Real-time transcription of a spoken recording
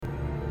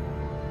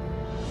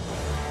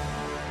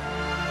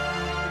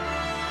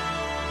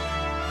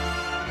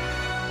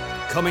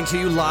coming to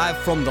you live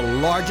from the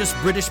largest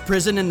British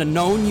prison in the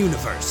known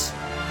universe.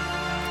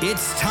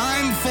 It's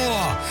time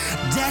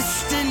for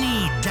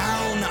Destiny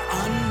Down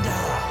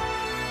Under.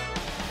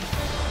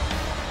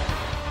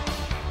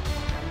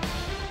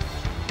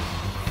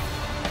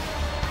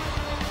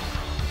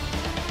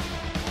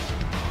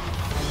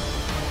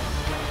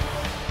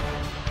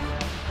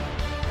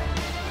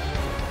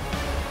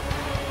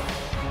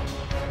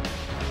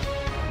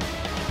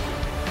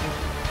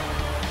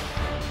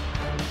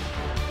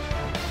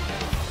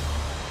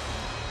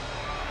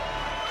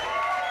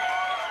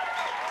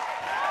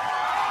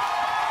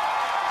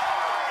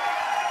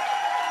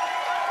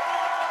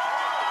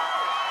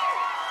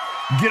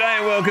 G'day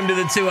and welcome to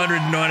the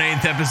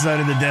 219th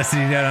episode of the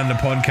Destiny Down Under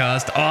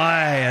podcast.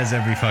 I, as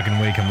every fucking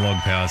week, am Log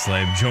Power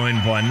Slave,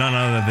 joined by none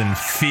other than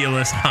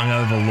fearless,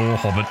 hungover law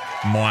hobbit,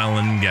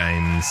 Mylan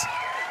Games.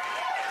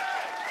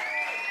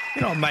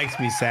 You know what makes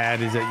me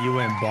sad is that you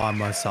went by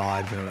my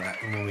side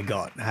when we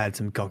had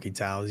some cocky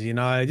tails. You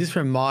know, it just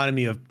reminded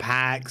me of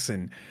PAX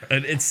and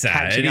it's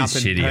sad. It catching is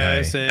up in shitty.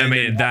 person. I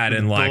mean, that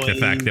and like the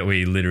bullying. fact that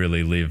we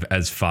literally live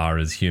as far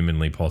as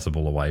humanly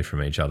possible away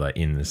from each other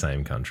in the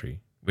same country,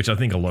 which I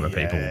think a lot of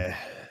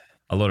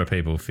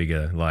people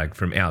figure, like,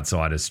 from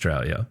outside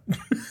Australia.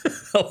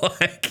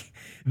 Like,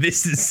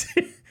 this is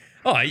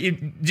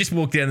you just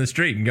walk down the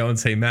street and go and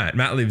see Matt.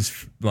 Matt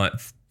lives like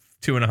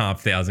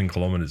 2,500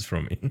 kilometers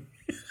from me.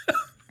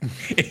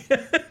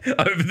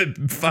 Over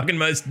the fucking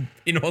most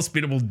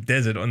inhospitable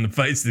desert on the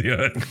face of the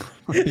earth.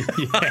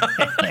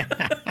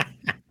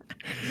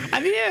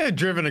 Have you ever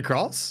driven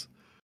across?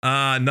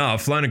 No,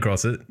 I've flown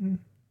across it.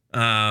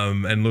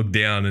 And looked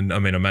down, and I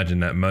mean,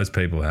 imagine that most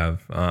people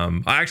have.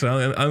 I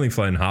actually only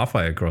flown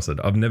halfway across it.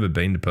 I've never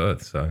been to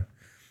Perth, so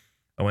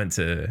I went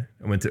to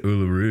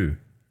Uluru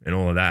and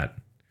all of that.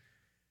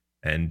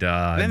 And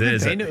Never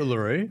been to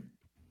Uluru.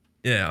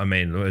 Yeah, I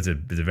mean, it's a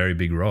very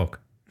big rock.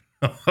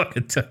 I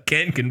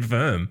can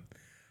confirm.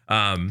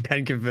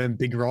 Can confirm,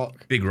 big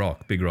rock. Big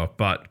rock,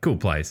 but cool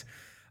place.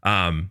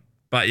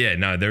 But yeah,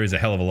 no, there is a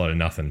hell of a lot of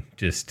nothing.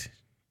 Just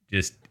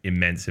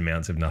immense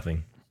amounts of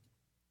nothing.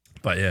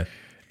 But yeah.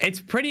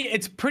 It's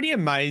pretty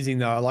amazing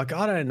though. Like,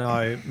 I don't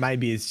know,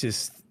 maybe it's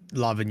just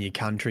loving your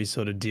country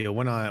sort of deal.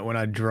 When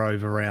I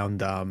drove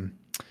around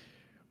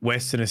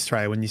Western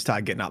Australia, when you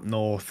start getting up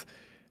north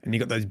and you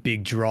got those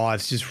big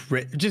drives,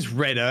 just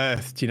red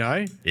earthed, you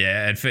know?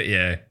 Yeah,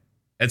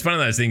 it's one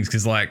of those things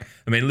because, like,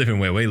 I mean, living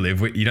where we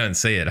live, you don't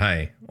see it,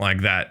 hey,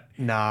 like that.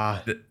 Nah.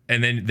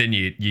 And then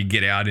you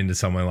get out into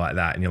somewhere like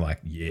that and you're like,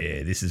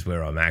 yeah, this is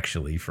where I'm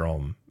actually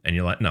from. And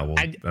you're like, no,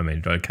 well, I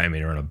mean, I came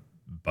here on a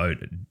boat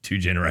 2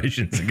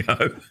 generations ago.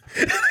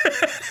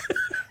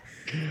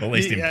 At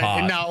least in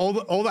part.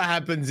 No, all that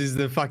happens is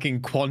the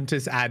fucking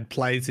Qantas ad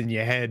plays in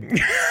your head.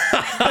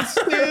 I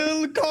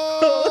still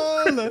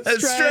call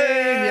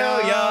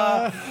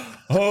Australia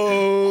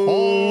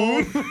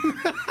home.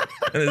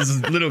 And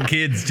there's little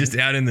kids just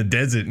out in the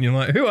desert, and you're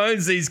like, who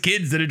owns these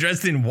kids that are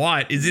dressed in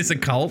white? Is this a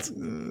cult?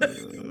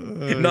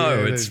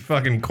 No, it's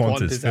fucking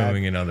Qantas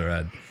filming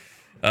another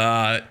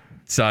ad.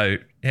 So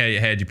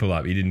how'd you pull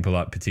up? You didn't pull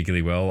up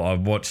particularly well.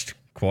 I've watched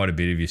quite a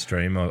bit of your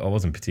stream. I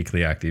wasn't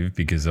particularly active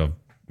because I've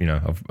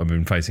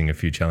been facing a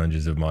few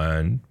challenges of my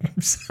own.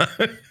 So,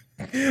 but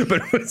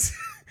it was,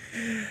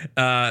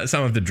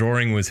 some of the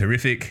drawing was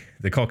horrific.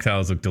 The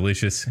cocktails looked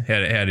delicious.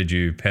 How did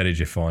you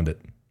find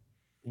it?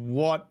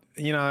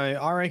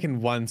 I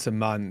reckon once a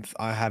month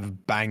I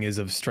have bangers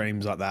of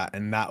streams like that,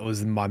 and that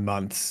was my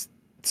month's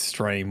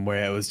stream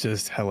where it was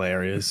just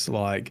hilarious.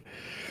 Like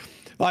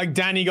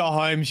Danny got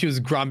home, she was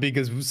grumpy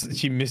because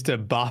she missed her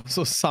bus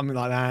or something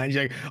like that. And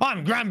she's like,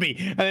 I'm grumpy.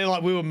 And then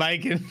like we were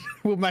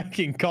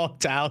making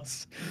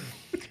cocktails.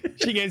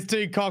 She gets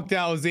 2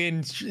 cocktails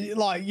in, she,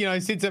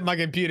 sits at my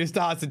computer,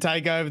 starts to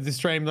take over the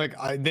stream. Like,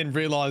 I then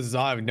realizes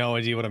I have no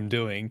idea what I'm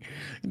doing.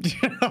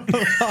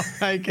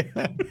 I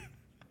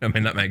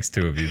mean, that makes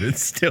 2 of you, but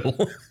still.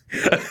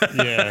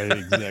 Yeah,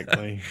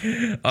 exactly.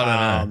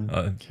 I don't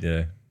know.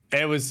 Yeah.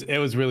 It was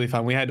really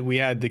fun. We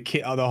had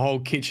the whole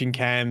kitchen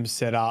cam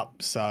set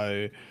up,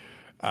 so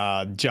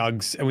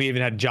Jugs, and we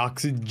even had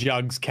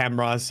Jugs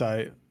camera,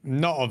 so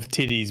not of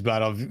titties,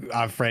 but of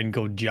our friend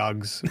called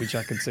Jugs, which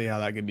I could see how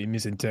that could be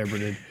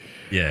misinterpreted.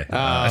 Yeah.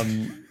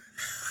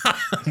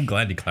 I'm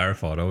glad you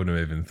clarified. I wouldn't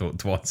have even thought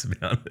twice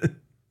about it.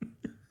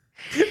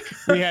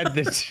 We had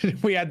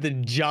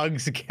the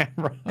Jugs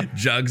camera.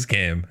 Jugs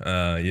cam.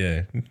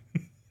 Yeah.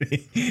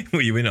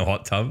 Were you in a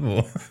hot tub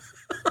or?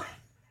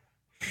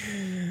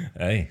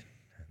 Hey,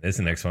 there's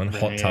the next one.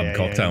 Hot tub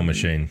cocktail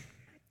machine.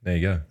 There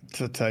you go.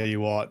 To tell you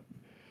what.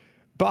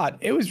 But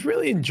it was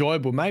really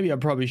enjoyable. Maybe I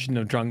probably shouldn't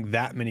have drunk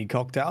that many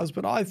cocktails,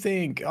 but I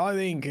think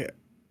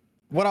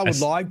what I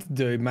would like to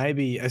do,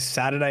 maybe a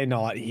Saturday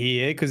night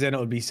here, because then it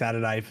would be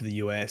Saturday for the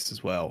US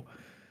as well.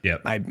 Yeah.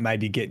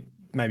 Maybe get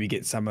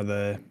some of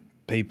the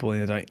people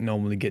that don't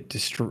normally get to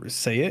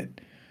see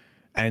it.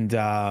 And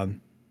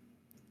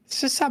it's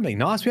just something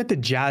nice. We had the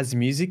jazz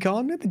music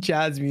on.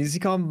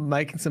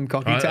 Making some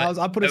cocktails.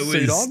 I put a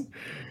suit on.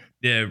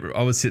 Yeah,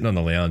 I was sitting on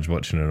the lounge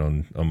watching it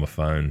on my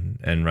phone,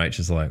 and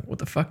Rachel's like, "What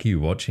the fuck are you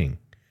watching?"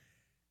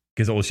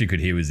 Because all she could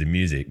hear was the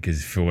music.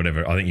 Because for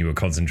whatever, I think you were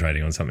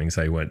concentrating on something,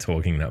 so you weren't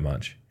talking that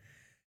much.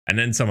 And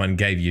then someone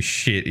gave you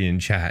shit in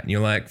chat, and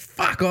you're like,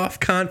 "Fuck off,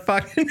 can't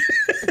fucking."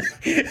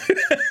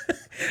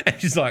 And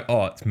she's like,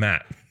 "Oh, it's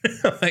Matt."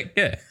 I'm like,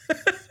 "Yeah."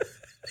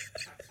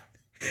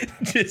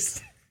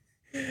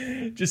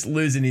 just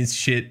losing his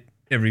shit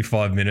every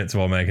 5 minutes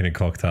while making a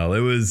cocktail.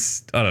 It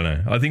was, I don't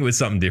know. I think it was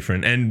something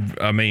different. And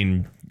I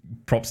mean,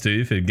 props to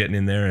you for getting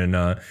in there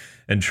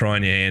and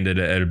trying your hand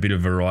at a bit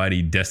of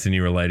variety Destiny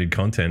related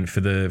content for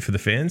the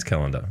fans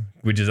calendar,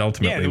 which is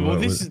ultimately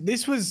what it was.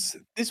 This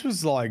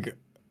was like,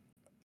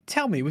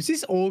 tell me, was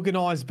this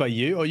organized by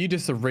you, or are you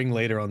just a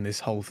ringleader on this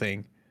whole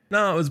thing?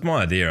 No, it was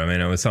my idea. I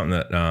mean, it was something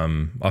that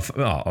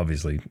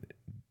obviously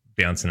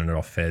bouncing it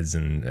off Fez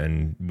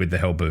and with the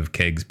help of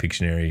Keg's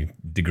Pictionary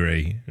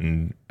degree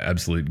and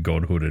absolute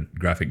godhood at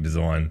graphic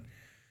design,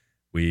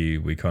 we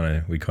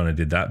kind of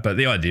did that. But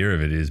the idea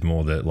of it is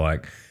more that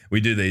like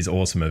we do these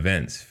awesome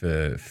events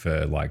for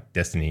like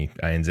Destiny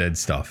ANZ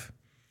stuff,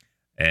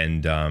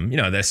 and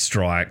there's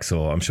strikes,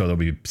 or I'm sure there'll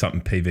be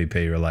something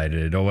PvP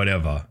related or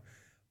whatever.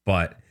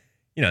 But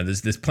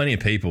there's plenty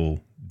of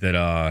people that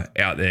are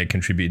out there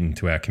contributing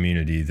to our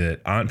community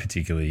that aren't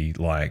particularly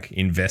like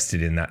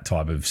invested in that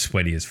type of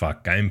sweaty as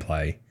fuck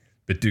gameplay,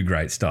 but do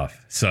great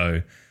stuff.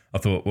 So I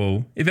thought,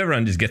 well, if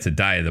everyone just gets a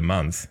day of the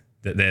month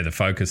that they're the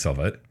focus of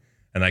it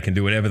and they can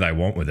do whatever they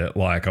want with it.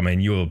 Like, I mean,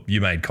 you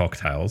made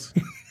cocktails,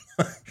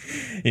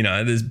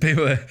 there's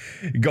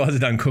guys have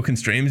done cooking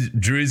streams.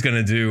 Drew's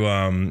going to do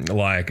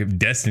like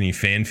Destiny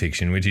fan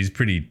fiction, which is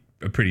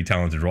a pretty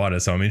talented writer,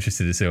 so I'm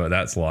interested to see what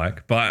that's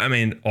like. But I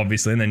mean,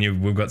 obviously, and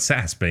then we've got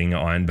Sass being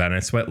Iron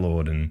Banner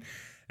Sweatlord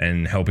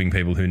and helping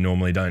people who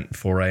normally don't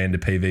foray into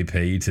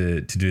PvP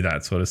to do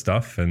that sort of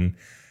stuff. And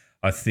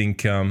I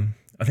think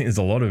there's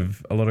a lot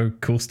of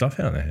cool stuff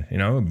out there.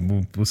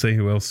 We'll see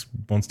who else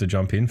wants to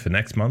jump in for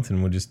next month,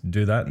 and we'll just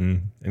do that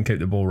and keep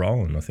the ball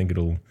rolling. I think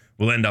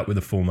we'll end up with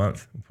a full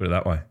month. Put it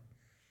that way.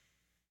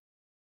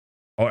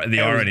 Or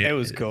it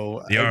was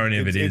cool. The irony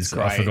of it is,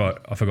 I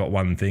forgot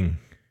one thing.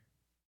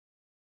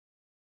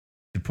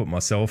 To put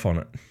myself on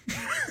it.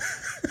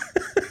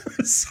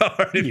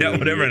 Sorry about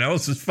what everyone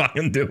else was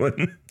fucking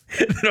doing.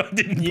 That I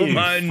didn't put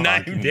my own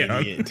name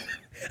down.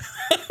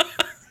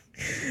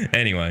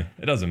 Anyway,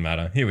 it doesn't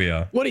matter. Here we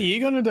are. What are you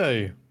going to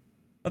do?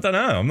 I don't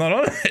know. I'm not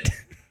on it.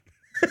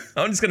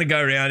 I'm just going to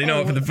go around.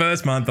 For the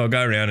first month, I'll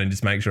go around and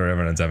just make sure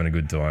everyone's having a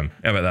good time.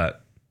 How about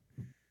that?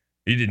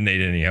 You didn't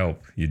need any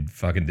help, you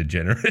fucking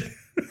degenerate.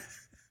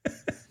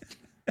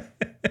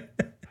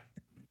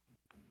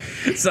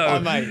 So,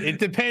 mate, it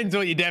depends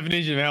what your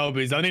definition of help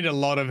is. I need a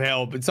lot of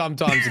help, but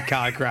sometimes a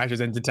car crash is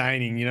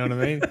entertaining. You know what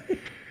I mean?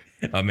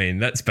 I mean,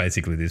 that's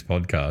basically this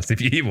podcast. If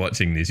you're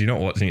watching this, you're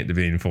not watching it to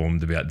be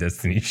informed about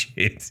Destiny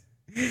shit.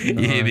 No.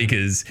 You're here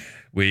because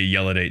we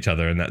yell at each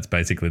other, and that's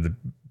basically the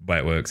way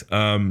it works.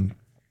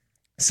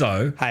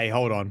 So, hey,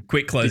 hold on.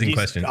 Quick closing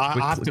question.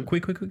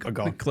 Quick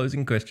Oh,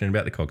 closing question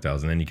about the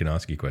cocktails, and then you can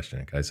ask your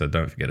question. Okay, so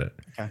don't forget it.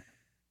 Okay.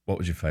 What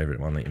was your favourite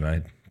one that you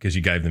made? Because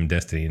you gave them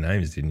Destiny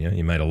names, didn't you?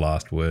 You made a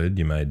last word.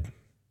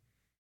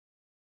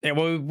 Yeah,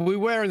 well, we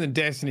were in the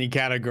Destiny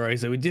category,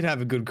 so we did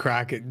have a good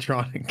crack at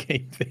trying to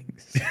keep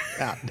things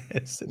out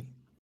Destiny.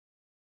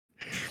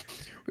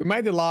 We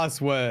made the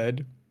last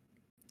word,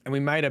 and we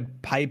made a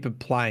paper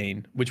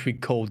plane, which we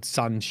called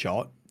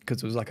Sunshot,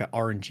 because it was like an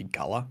orangey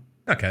colour.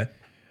 Okay.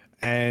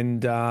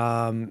 And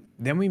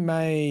then we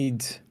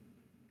made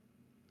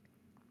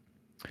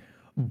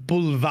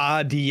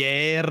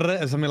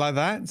Boulevardier or something like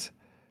that.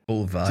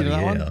 Boulevardier. Do you know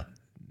that one?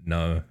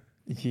 No.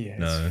 Yeah,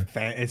 no.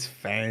 It's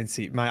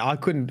fancy, mate. I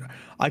couldn't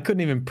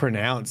even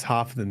pronounce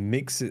half of the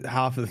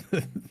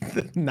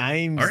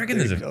names. I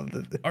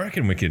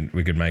reckon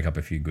we could make up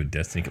a few good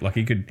Destiny. Like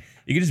you could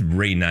just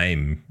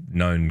rename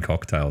known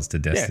cocktails to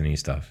Destiny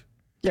stuff.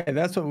 Yeah,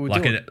 that's what we're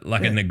doing. A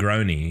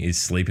Negroni is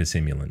sleeper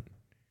simulant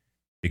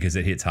because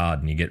it hits hard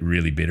and you get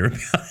really bitter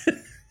about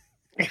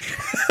it.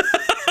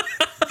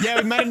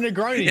 Yeah, we made a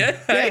Negroni.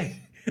 Yeah.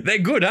 They're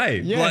good,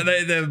 eh? Yeah.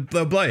 Like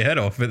they'll blow your head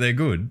off, but they're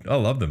good. I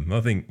love them.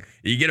 I think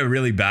you get a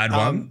really bad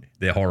one,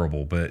 they're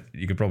horrible, but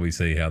you could probably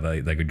see how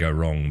they could go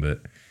wrong.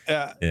 But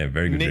yeah,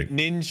 very good drink.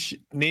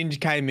 Ninja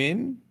came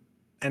in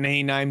and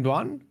he named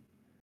one.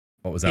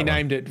 What was that? He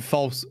named it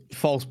False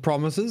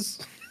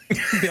Promises. Do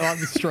you like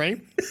the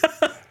stream?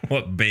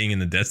 What, being in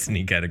the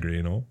Destiny category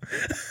and all?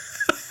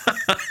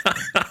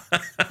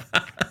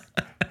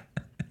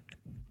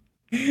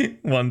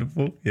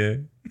 Wonderful, yeah.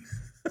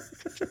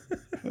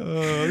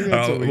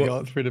 That's what we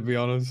got through, to be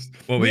honest.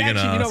 What were you going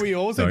to ask? You know what we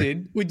also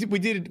did? We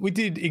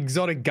did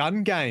exotic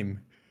gun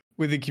game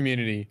with the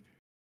community.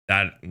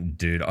 That,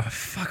 dude, I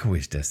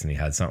wish Destiny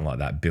had something like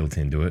that built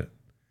into it.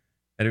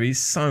 It'd be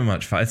so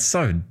much fun. It's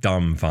so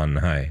dumb fun,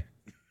 hey?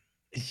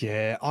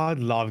 Yeah, I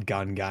love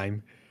gun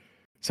game.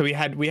 So we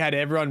had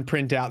everyone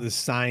print out the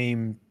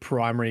same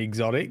primary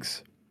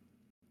exotics,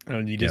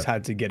 and you just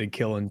had to get a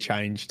kill and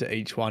change to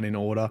each one in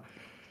order.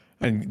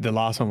 And the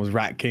last one was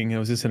Rat King. It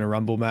was just in a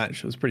Rumble match.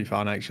 It was pretty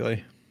fun,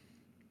 actually.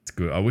 It's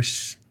good. I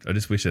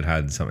just wish it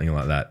had something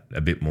like that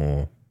a bit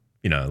more,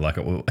 you know, like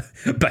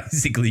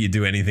basically you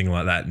do anything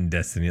like that in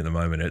Destiny at the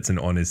moment. It's an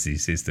honesty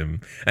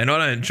system. And I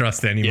don't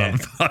trust any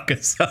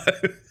motherfucker, so...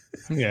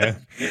 Yeah.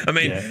 I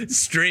mean,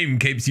 Stream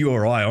keeps you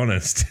or I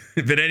honest,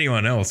 but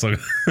anyone else, I've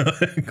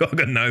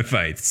got no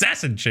faith.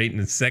 Assassin cheating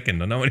is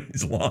second. I know what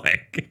he's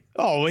like.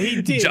 Oh, well,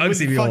 he did.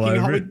 Jokesy all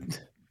over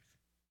it.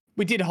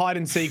 We did hide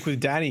and seek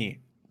with Danny.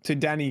 So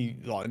Danny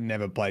like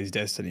never plays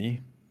Destiny,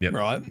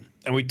 right?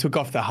 And we took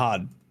off the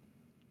HUD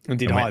and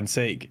did hide and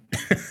seek.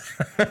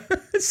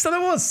 So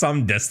there was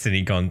some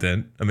Destiny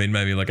content. I mean,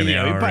 maybe like an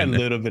hour. Yeah, we played a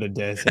little bit of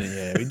Destiny.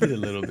 Yeah, we did a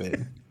little bit.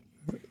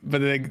 But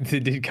there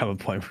did come a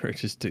point where it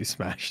just too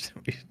smashed.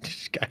 We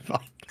just gave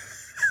up.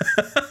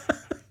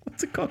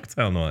 It's a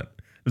cocktail night.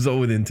 It was all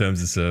within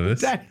terms of service.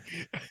 She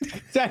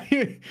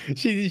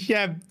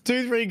had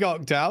 2-3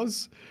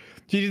 cocktails.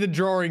 She did the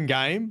drawing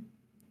game.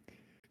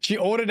 She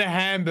ordered a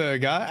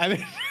hamburger and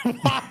then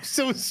while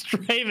still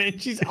streaming,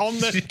 she's on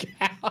the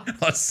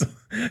couch.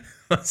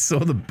 I saw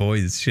the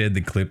boys shared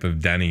the clip of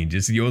Danny,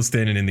 just you're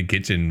standing in the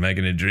kitchen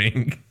making a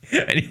drink.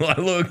 And you're like,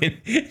 look, and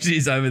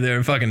she's over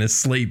there fucking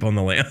asleep on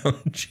the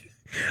lounge.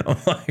 I'm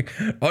like,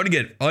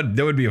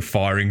 there would be a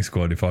firing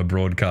squad if I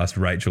broadcast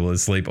Rachel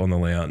asleep on the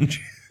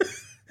lounge.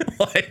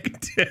 Like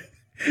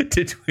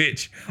to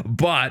Twitch.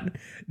 But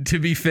to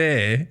be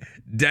fair,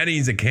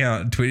 Danny's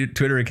account,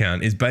 Twitter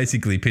account, is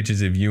basically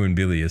pictures of you and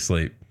Billy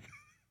asleep.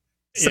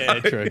 Yeah,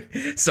 true.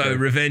 So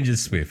revenge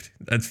is swift.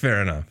 That's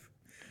fair enough.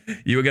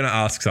 You were going to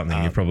ask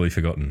something you've probably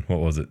forgotten. What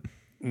was it?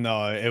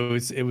 No, it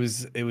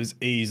was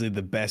easily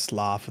the best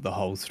laugh of the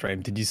whole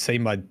stream. Did you see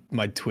my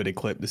Twitter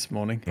clip this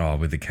morning? Oh,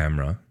 with the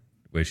camera.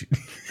 Where she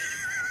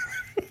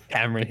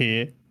camera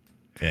here.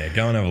 Yeah,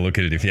 go and have a look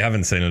at it if you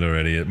haven't seen it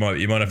already. You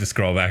might have to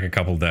scroll back a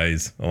couple of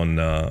days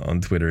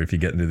on Twitter if you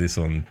get into this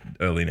on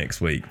early next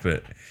week.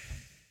 But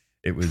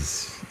it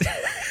was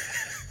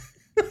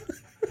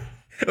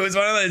it was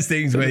one of those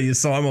things where you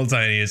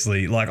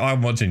simultaneously, like,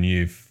 I'm watching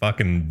you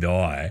fucking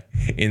die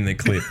in the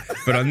clip,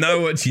 but I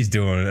know what she's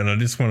doing, and I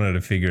just wanted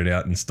to figure it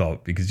out and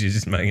stop because she's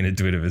just making a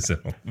twit of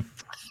herself,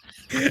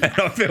 and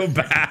I feel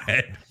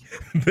bad,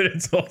 but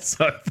it's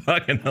also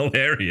fucking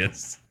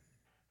hilarious.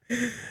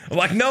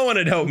 Like, no one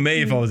had helped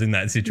me if I was in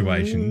that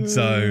situation.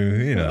 So,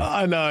 you know.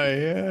 I know.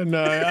 Yeah,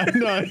 no, I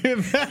know.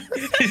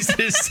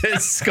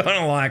 it's kind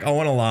of like, I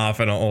want to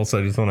laugh and I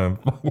also just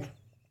want to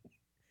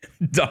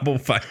double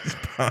face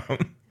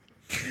palm.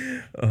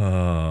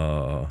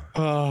 Oh.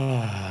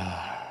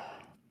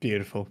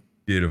 Beautiful.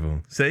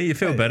 Beautiful. See, you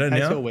feel better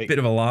now? Bit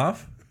of a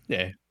laugh?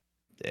 Yeah.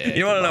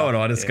 You want to know what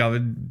I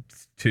discovered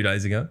 2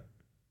 days ago?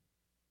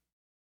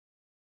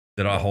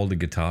 That I hold a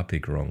guitar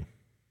pick wrong.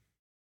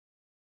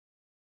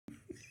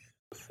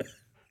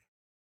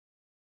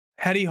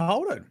 How do you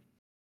hold it?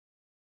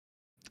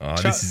 Oh,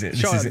 this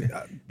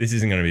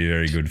isn't going to be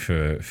very good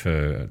for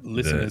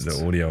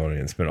the audio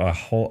audience, but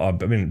I've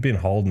been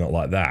holding it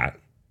like that.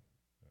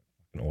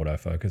 An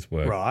autofocus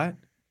work. Right.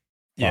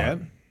 Yeah.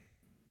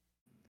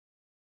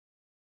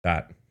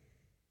 That.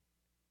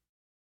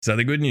 So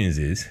the good news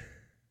is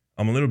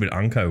I'm a little bit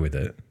unco with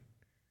it,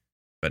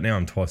 but now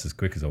I'm twice as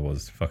quick as I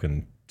was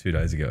fucking 2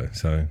 days ago.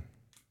 So,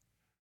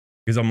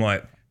 because I'm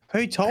like,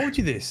 who told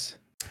you this?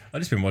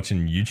 I've just been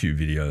watching YouTube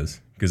videos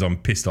because I'm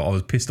pissed off. I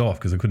was pissed off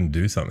because I couldn't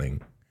do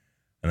something.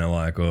 And they're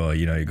like, oh,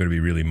 you know, you've got to be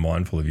really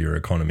mindful of your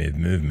economy of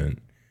movement.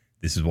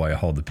 This is why you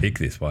hold the pick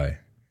this way.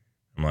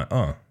 I'm like,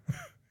 oh,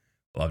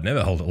 well, I've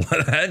never held it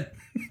like that.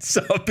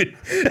 So I've been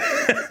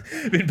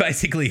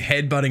basically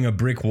headbutting a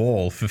brick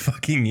wall for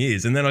fucking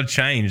years. And then I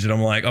changed and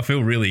I'm like, I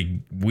feel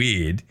really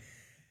weird.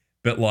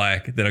 But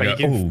like, then I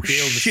go, oh,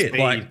 shit.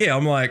 Like, yeah,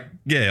 I'm like,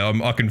 yeah,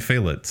 I can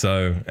feel it.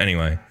 So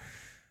anyway,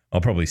 I'll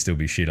probably still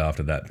be shit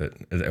after that. But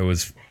it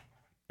was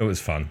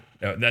fun.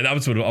 That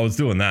was what I was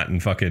doing, that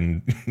and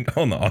fucking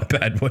on the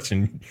iPad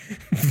watching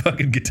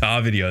fucking guitar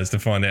videos to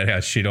find out how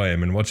shit I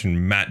am, and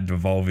watching Matt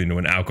devolve into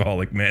an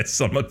alcoholic mess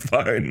on my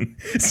phone.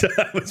 So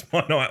that was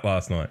my night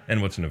last night,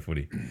 and watching the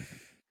footy.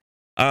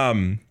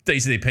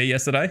 DCP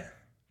yesterday.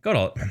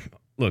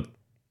 Look,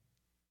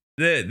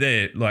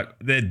 they're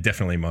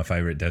definitely my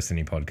favorite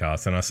Destiny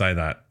podcast, and I say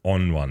that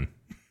on one.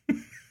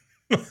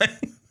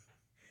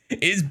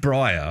 Is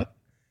Briar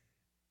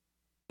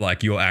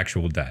like your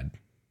actual dad?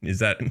 Is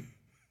that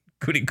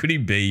could he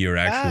be your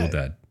actual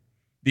dad?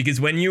 Because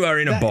when you are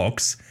in a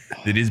box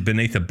that is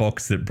beneath a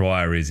box that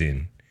Briar is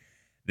in,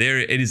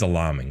 it is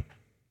alarming.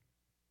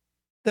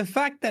 The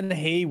fact that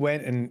he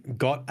went and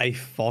got a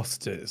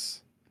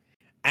Foster's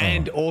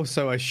and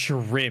also a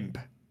shrimp.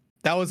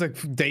 That was a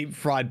deep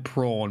fried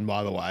prawn,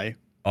 by the way.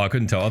 Oh, I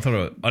couldn't tell. I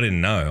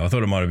didn't know. I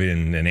thought it might have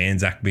been an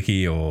Anzac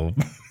Bicky or.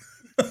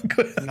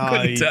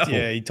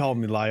 He told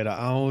me later.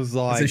 I was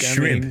like, it's a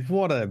shrimp.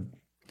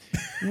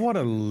 What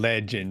a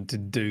legend to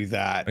do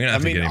that. I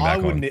mean, I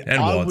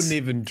wouldn't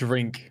even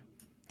drink.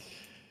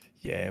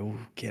 Yeah, we'll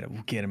get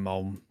him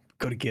on.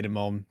 Got to get him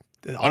on.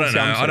 I don't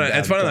know.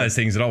 It's one of those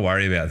things that I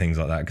worry about things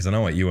like that because I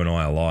know what you and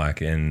I are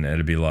like, and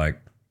it'd be like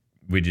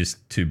we're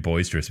just too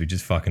boisterous. We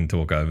just fucking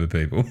talk over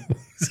people.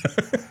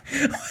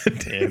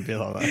 Yeah, a bit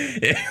like that.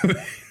 Yeah,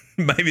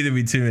 maybe there'd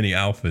be too many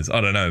alphas.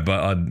 I don't know, but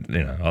I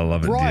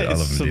love it. Brian I love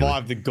has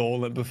survived the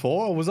gauntlet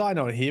before, or was I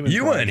not here? When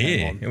You Brian weren't came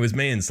here. on? It was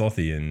me and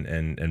Slothy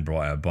and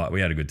Briar, but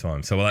we had a good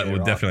time. So we'll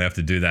right. definitely have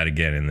to do that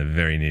again in the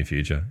very near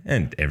future.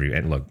 And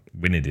look,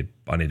 I need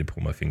to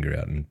pull my finger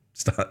out and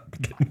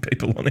start getting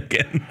people on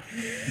again.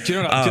 Do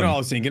you know what I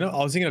was thinking? I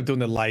was thinking of doing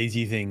the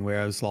lazy thing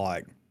where I was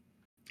like,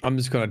 I'm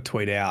just going to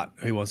tweet out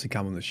who wants to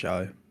come on the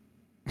show.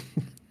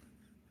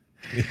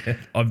 Yeah,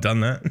 I've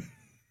done that.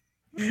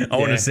 I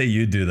want to see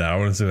you do that. I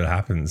want to see what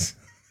happens.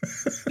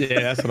 Yeah,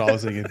 that's what I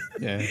was thinking.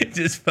 Yeah.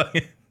 Just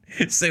fucking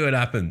see what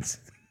happens.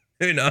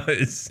 Who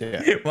knows?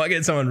 Yeah. Might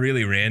get someone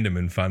really random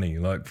and funny,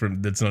 like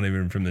that's not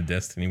even from the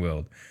Destiny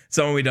world.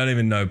 Someone we don't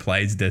even know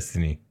plays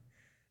Destiny.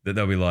 That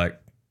they'll be like,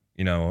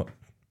 you know what?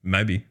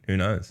 Maybe. Who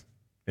knows?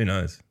 Who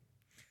knows?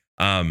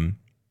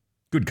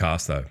 Good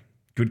cast though.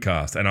 Good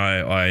cast. And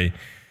I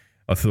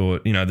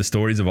thought, the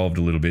story's evolved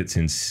a little bit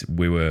since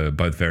we were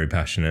both very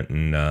passionate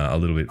and a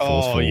little bit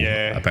forceful,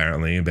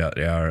 apparently, about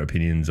our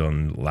opinions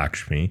on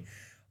Lakshmi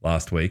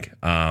last week.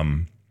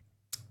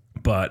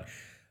 But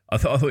I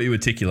thought you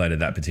articulated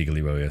that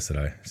particularly well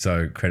yesterday.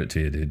 So credit to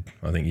you, dude.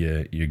 I think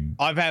you.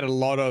 I've had a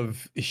lot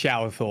of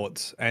shower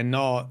thoughts, and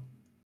not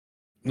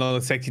the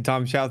sexy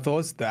time shower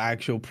thoughts, the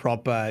actual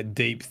proper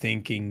deep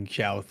thinking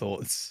shower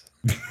thoughts.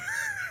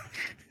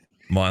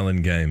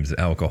 Mylan Games,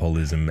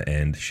 alcoholism,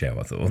 and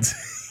shower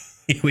thoughts.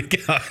 Here we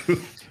go.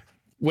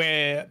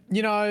 Where,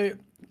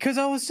 because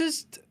I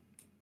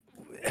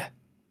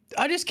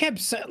just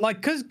kept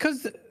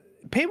because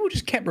people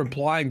just kept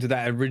replying to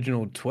that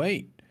original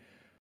tweet.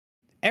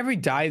 Every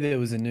day there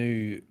was a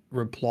new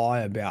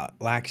reply about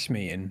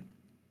Lakshmi, and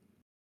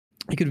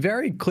you could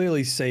very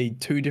clearly see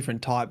two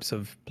different types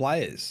of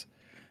players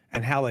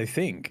and how they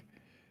think.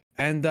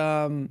 And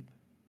I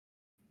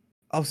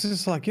was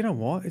just like, you know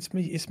what? It's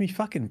me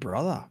fucking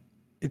brother.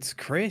 It's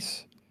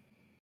Chris.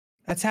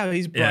 That's how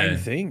his brain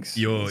thinks.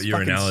 Your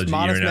analogy.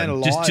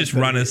 Just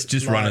run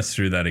us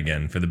through that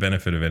again for the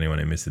benefit of anyone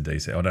who missed the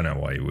DC. I don't know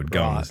why you would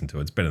go and listen to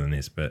it. It's better than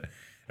this, but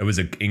it was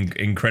an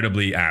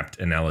incredibly apt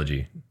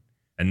analogy.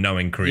 And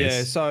knowing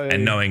Chris,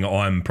 and knowing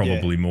I'm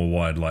probably more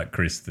wired like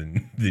Chris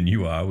than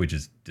you are, which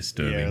is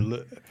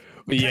disturbing.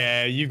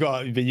 Yeah, you've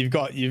got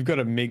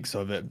a mix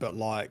of it, but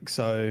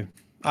so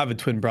I have a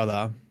twin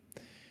brother.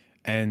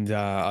 And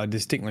I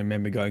distinctly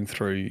remember going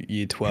through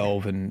year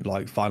 12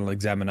 and final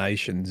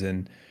examinations,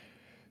 and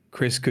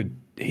Chris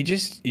he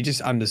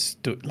just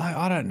understood.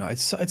 I don't know.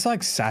 It's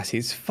like sassy.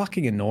 It's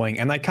fucking annoying,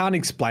 and they can't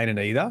explain it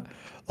either.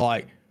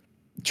 Like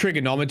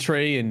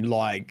trigonometry and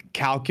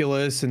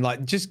calculus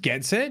and just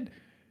gets it.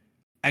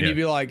 And you'd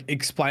be like,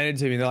 explain it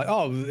to me. And they're like,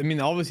 oh, I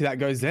mean, obviously that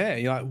goes there.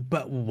 And you're like,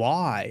 but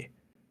why?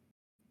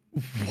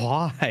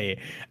 Why?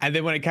 And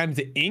then when it came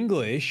to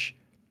English,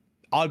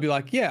 I'd be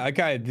like, yeah,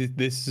 okay,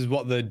 this is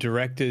what the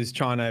director's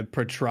trying to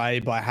portray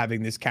by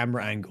having this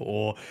camera angle,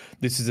 or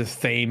this is a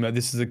theme, or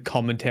this is a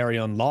commentary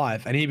on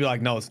life. And he'd be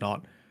like, no, it's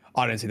not.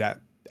 I don't see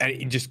that. And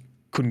he just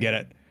couldn't get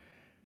it.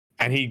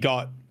 And he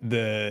got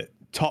the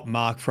top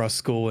mark for our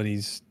school in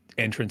his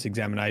entrance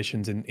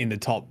examinations and in the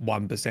top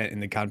 1%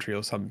 in the country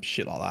or some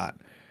shit like that.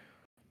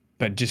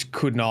 But just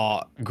could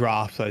not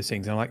grasp those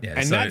things. And I'm like,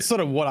 that's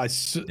sort of what I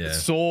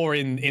saw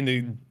in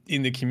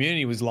the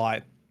community was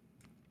like,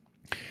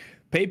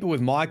 people with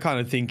my kind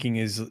of thinking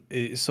is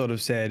sort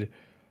of said,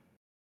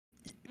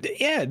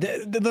 yeah,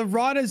 the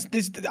writers,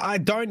 I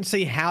don't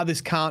see how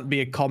this can't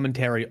be a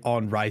commentary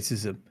on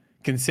racism,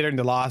 considering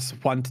the last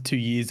 1 to 2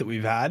 years that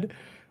we've had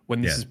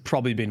when this has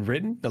probably been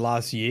written, the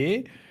last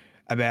year,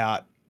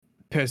 about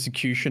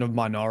persecution of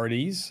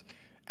minorities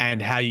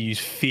and how you use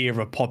fear of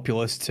a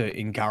populace to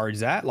encourage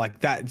that.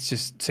 That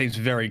just seems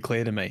very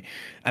clear to me.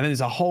 And then there's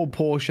a whole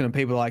portion of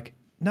people like,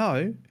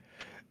 no,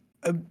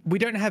 we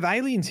don't have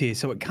aliens here,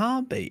 so it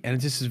can't be. And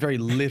it's just a very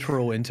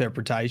literal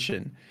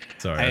interpretation.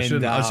 Sorry, I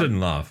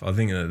shouldn't laugh. I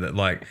think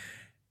that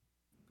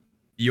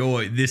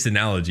this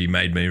analogy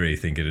made me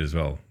rethink it as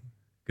well.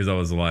 Because I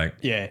was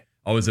like,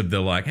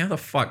 how the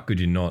fuck could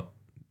you not?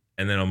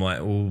 And then I'm like,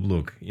 well,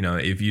 look,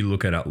 if you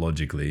look at it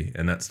logically,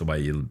 and that's the way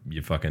you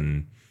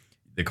fucking,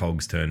 the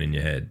cogs turn in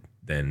your head,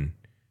 then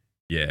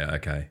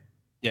okay.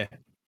 Yeah.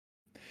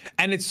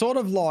 And it's sort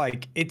of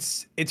like,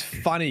 it's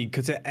funny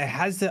because it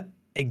has the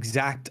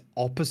exact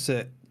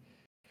opposite.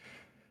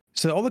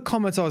 So all the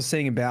comments I was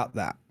seeing about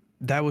that,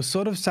 they were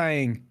sort of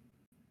saying,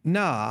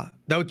 they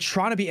were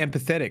trying to be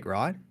empathetic,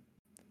 right?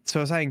 So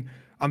I was saying,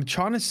 I'm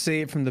trying to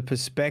see it from the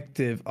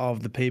perspective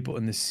of the people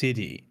in the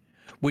city,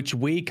 which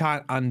we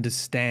can't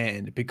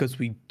understand because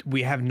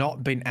we have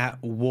not been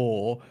at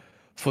war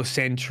for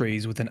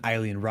centuries with an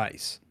alien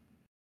race.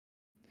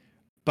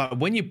 But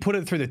when you put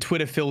it through the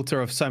Twitter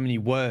filter of so many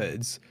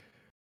words,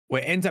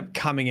 what ends up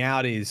coming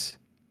out is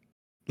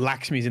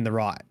Lakshmi's in the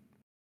right,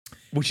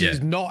 which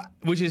is not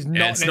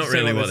it's not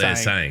really what they're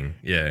saying.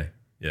 Yeah.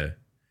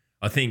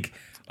 I think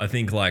the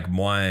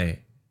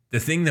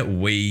thing that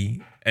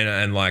we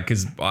And like,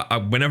 because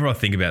whenever I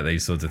think about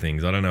these sorts of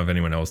things, I don't know if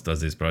anyone else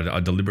does this, but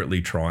I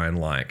deliberately try and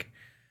like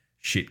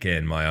shit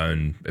can my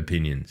own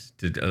opinions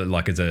to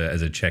like as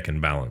a check and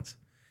balance,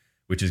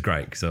 which is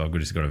great because I've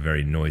just got a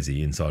very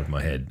noisy inside of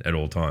my head at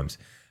all times.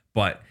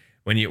 But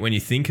when you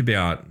think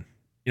about,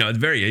 it's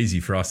very easy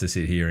for us to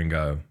sit here and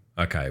go,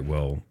 okay,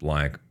 well,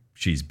 like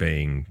she's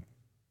being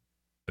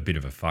a bit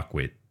of a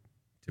fuckwit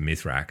to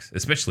Mithrax,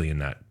 especially in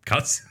that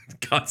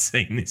cut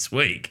scene this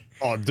week.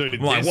 Oh, dude,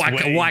 like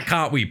why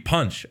can't we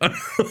punch?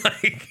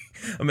 Like,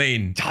 I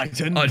mean,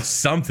 Titan,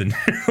 something.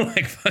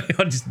 Like,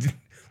 I just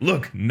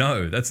look.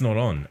 No, that's not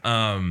on.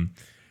 And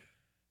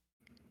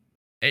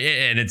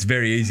it's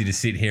very easy to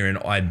sit here and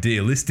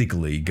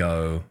idealistically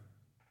go,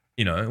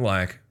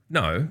 like,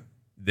 no,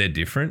 they're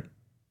different.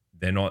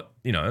 They're not.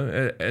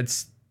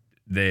 It's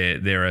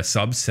they're a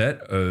subset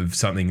of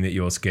something that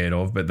you're scared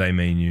of, but they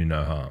mean you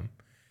no harm.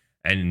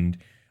 And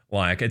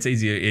like, it's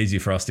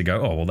easier for us to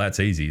go, oh well, that's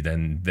easy.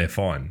 Then they're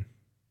fine.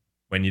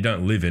 When you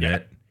don't live in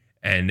it,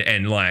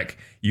 and like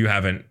you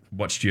haven't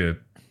watched your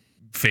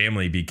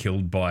family be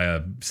killed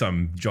by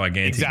some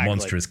gigantic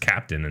monstrous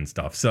captain and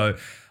stuff. So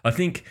I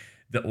think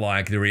that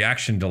like the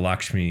reaction to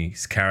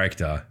Lakshmi's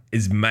character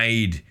is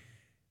made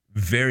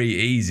very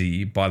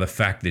easy by the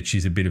fact that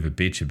she's a bit of a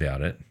bitch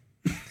about it,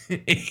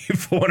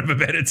 for want of a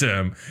better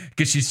term,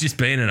 because she's just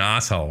being an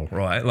asshole,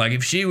 right? Like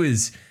if she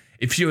was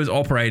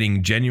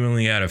operating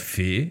genuinely out of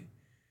fear,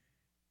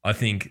 I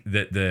think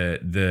that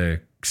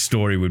the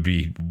story would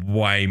be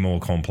way more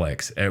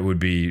complex.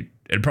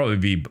 It'd probably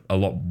be a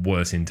lot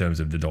worse in terms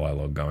of the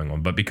dialogue going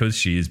on. But because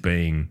she is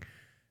being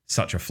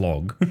such a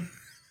flog,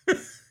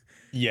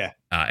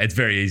 it's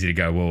very easy to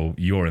go, well,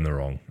 you're in the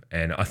wrong.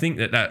 And I think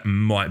that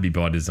might be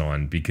by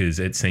design because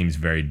it seems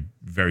very,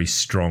 very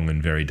strong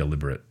and very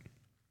deliberate.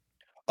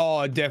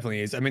 Oh, it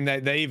definitely is. I mean,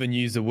 they even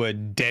use the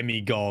word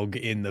demagogue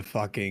in the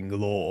fucking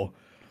lore.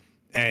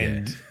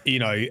 And,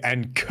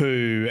 and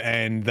coup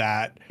and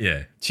that.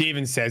 Yeah. She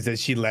even says that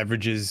she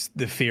leverages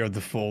the fear of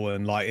the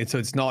fallen. Like, so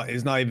it's not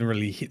even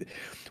really hidden.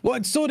 Well,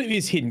 it sort of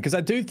is hidden because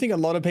I do think a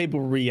lot of people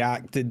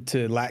reacted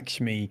to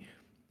Lakshmi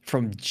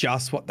from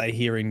just what they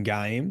hear in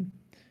game.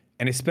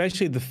 And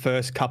especially the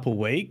first couple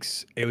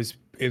weeks, it was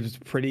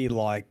pretty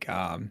like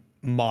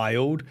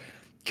mild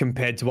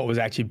compared to what was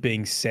actually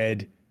being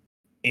said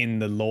in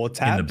the lore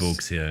tabs. In the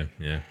books, yeah.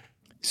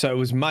 So it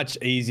was much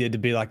easier to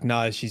be like,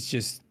 no, she's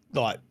just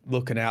like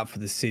looking out for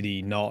the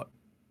city, not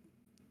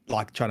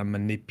like trying to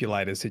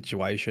manipulate a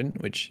situation,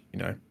 which,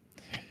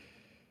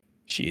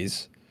 she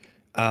is.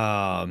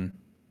 But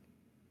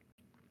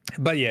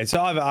yeah,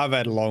 so I've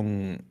had a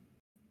long,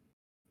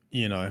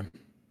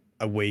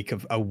 a week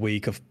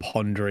of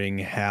pondering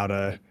how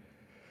to,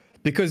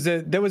 because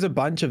there was a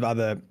bunch of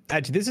other,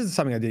 actually this is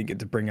something I didn't get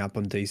to bring up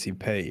on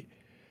DCP,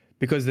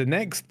 because the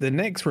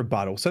next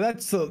rebuttal. So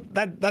that's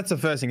the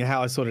first thing,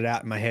 how I sorted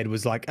out in my head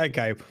was like,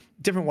 okay,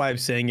 different way of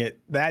seeing it.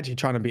 They're actually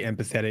trying to be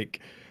empathetic.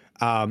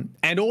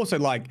 And also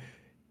like,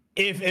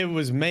 if it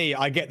was me,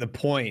 I get the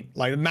point.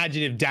 Like,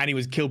 imagine if Danny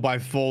was killed by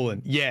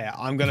Fallen. Yeah,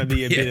 I'm gonna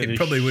be a bit of a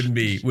probably wouldn't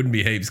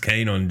be heaps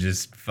keen on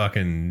just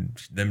fucking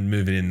them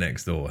moving in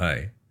next door.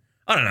 Hey,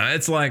 I don't know.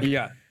 It's like, if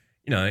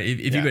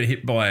you got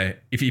hit by,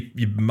 if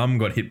your mum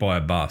got hit by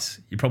a bus,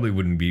 you probably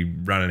wouldn't be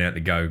running out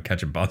to go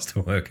catch a bus to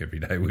work every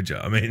day, would you?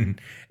 I mean,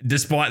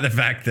 despite the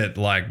fact that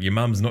like your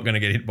mum's not going to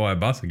get hit by a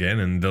bus again,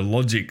 and the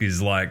logic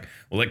is like,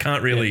 well, it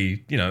can't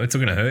really, it's not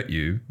going to hurt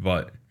you,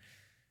 but.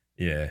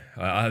 Yeah,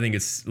 I think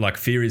it's like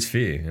fear is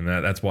fear, and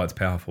that's why it's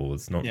powerful.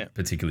 It's not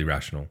particularly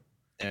rational.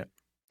 Yeah.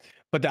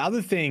 But the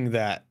other thing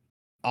that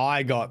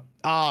I got,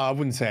 I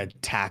wouldn't say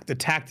attacked.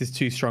 Attacked is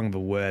too strong of a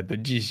word,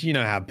 but just,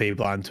 how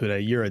people are on Twitter.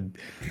 You're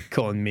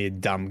calling me a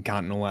dumb cunt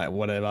and all that,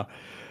 whatever.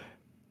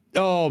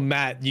 Oh,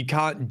 Matt, you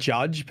can't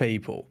judge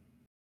people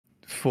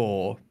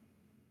for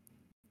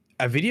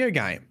a video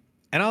game.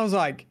 And I was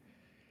like,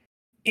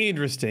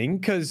 interesting,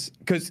 because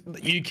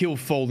you kill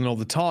Fallen all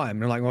the time.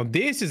 And I'm like, well,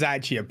 this is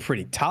actually a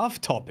pretty tough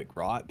topic,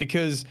 right?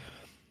 Because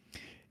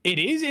it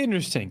is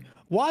interesting.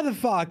 Why the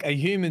fuck are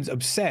humans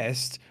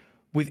obsessed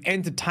with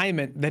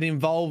entertainment that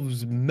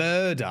involves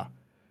murder?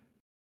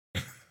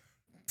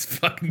 It's a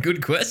fucking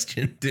good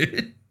question,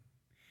 dude.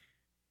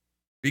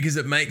 Because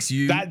it makes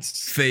you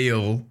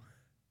feel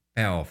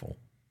powerful.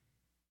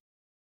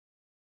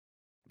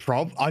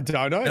 I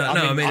don't know.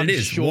 I mean, it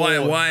is. Sure.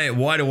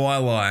 Why do I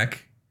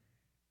like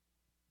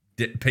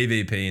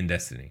PvP in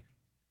Destiny?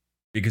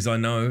 Because I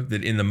know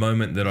that in the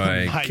moment that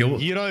I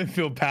kill, you don't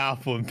feel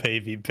powerful in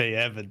PvP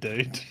ever,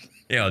 dude.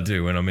 Yeah, I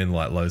do when I'm in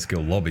like low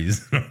skill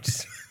lobbies. I'm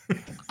just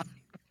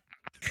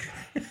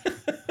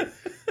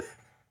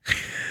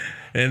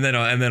and then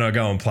I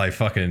go and play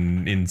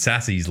fucking in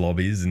Sassy's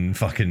lobbies and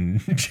fucking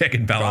check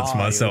and balance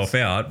myself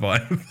out by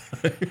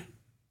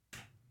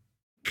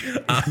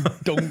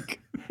dunk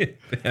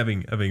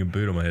having a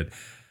boot on my head.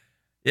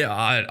 Yeah,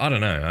 I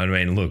don't know. I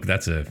mean, look,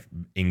 that's a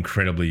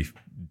incredibly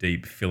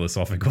deep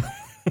philosophical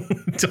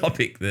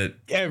topic that...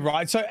 Yeah,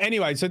 right. So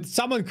anyway, so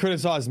someone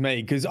criticized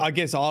me because I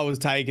guess I was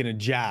taking a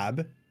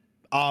jab.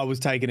 I was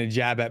taking a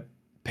jab at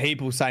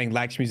people saying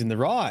Lakshmi's in the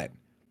right.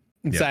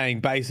 and saying,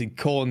 basically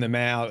calling them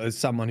out as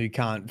someone who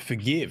can't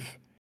forgive.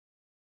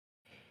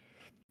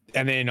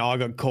 And then I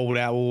got called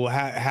out. Well,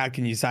 how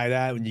can you say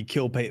that when you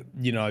kill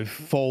people,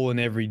 fallen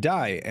every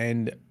day?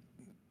 And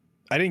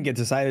I didn't get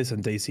to say this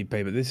on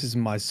DCP, but this is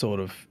my sort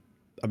of,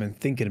 I've been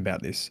thinking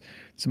about this.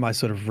 It's my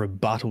sort of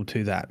rebuttal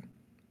to that.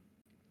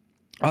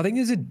 I think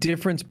there's a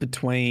difference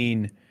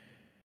between,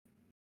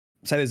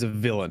 say there's a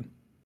villain.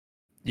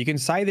 You can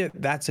say that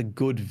that's a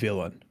good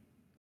villain.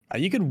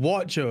 You can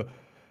watch a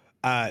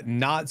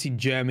Nazi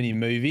Germany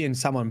movie and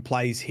someone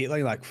plays Hitler,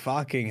 you're like,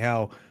 fucking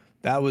hell,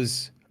 that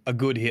was a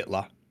good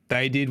Hitler.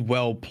 They did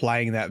well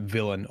playing that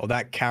villain, or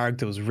that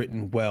character was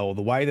written well,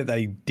 the way that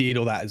they did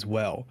all that as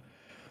well.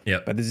 Yeah.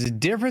 But there's a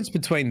difference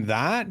between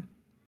that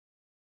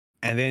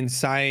and then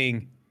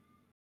saying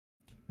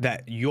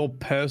that your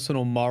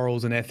personal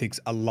morals and ethics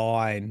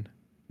align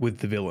with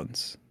the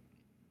villains.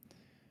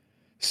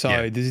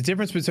 So there's a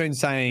difference between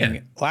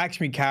saying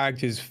Lakshmi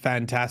character is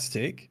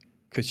fantastic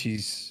because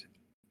she's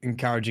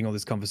encouraging all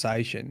this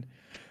conversation.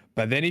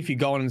 But then if you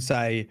go on and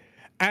say,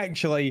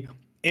 actually,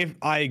 if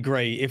I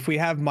agree, if we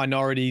have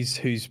minorities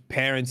whose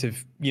parents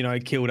have,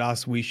 killed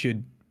us, we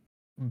should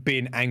be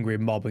an angry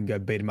mob and go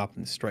beat them up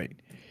in the street.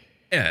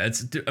 Yeah,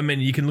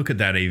 you can look at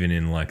that even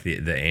in like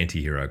the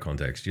anti-hero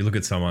context. You look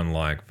at someone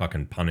like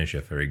fucking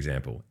Punisher, for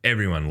example.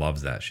 Everyone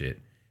loves that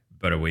shit.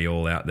 But are we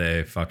all out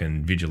there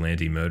fucking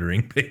vigilante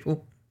murdering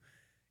people?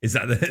 Is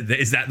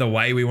that the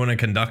way we want to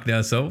conduct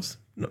ourselves?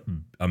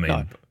 I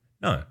mean,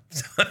 no.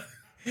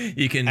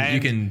 you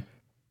can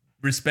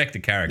respect a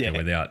character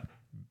without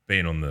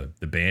being on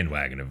the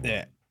bandwagon of one.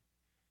 Yeah.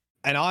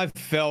 And I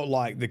felt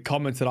like the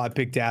comments that I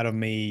picked out of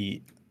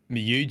me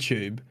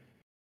YouTube,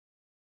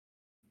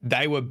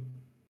 they were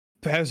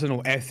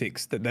personal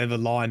ethics that they've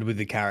aligned with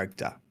the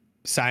character,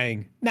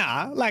 saying,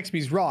 nah,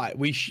 Lakshmi's right.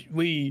 We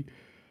shouldn't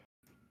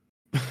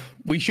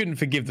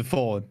forgive the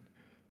fallen.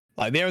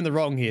 Like, they're in the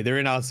wrong here. They're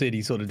in our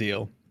city, sort of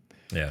deal.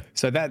 Yeah.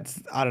 So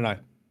that's, I don't know.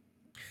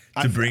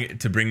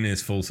 To bring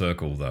this full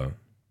circle, though,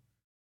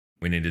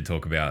 we need to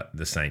talk about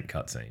the Saint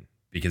cutscene,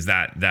 because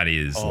that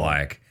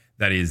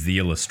is the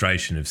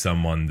illustration of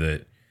someone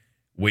that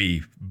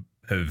we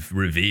have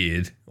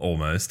revered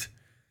almost,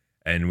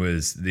 and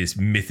was this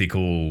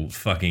mythical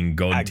fucking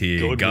god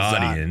tier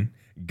guardian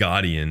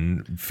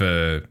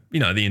for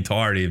the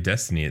entirety of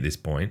Destiny at this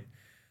point.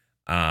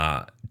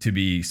 To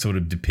be sort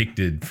of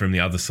depicted from the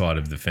other side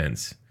of the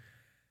fence,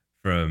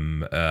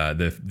 from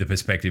the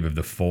perspective of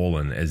the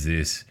fallen as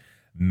this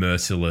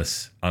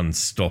merciless,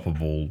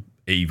 unstoppable,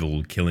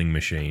 evil killing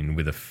machine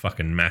with a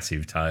fucking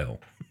massive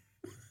tail.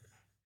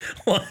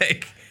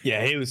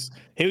 he was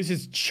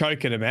just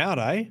choking him out,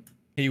 eh?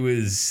 He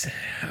was,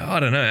 I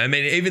don't know. I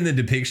mean, even the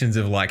depictions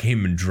of like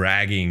him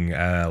dragging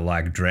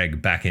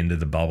Dreg back into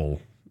the bubble,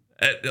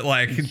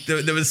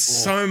 there was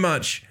so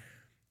much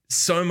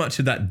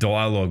of that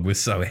dialogue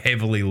was so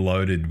heavily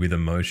loaded with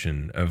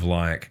emotion of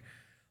like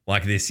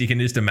this. You can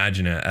just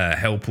imagine a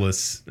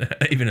helpless,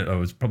 even it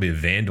was probably a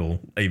vandal,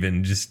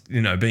 even just,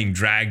 being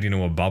dragged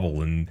into a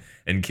bubble and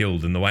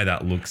killed. And the way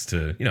that looks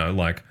to,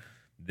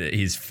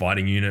 his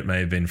fighting unit may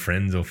have been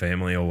friends or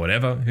family or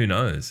whatever. Who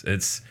knows?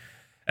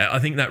 I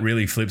think that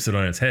really flips it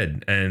on its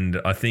head. And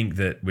I think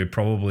that we're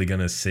probably going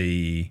to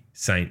see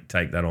Saint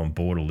take that on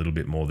board a little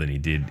bit more than he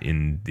did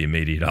in the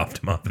immediate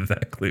aftermath of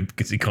that clip,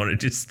 because he kind of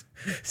just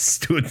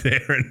stood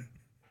there and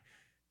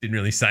didn't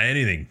really say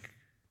anything.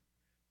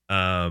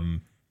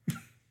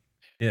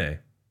 Yeah.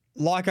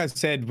 Like I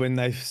said, when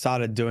they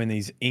started doing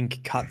these ink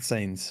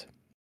cutscenes,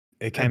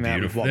 it came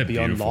out with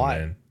Beyond Light.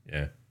 Man.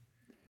 Yeah.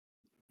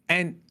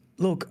 And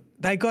look,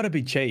 they got to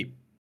be cheap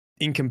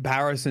in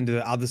comparison to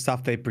the other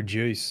stuff they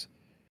produce,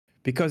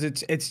 because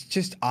it's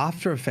just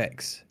After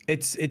Effects.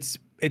 It's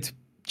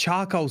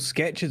charcoal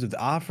sketches with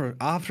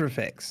After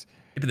Effects.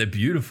 Yeah, but they're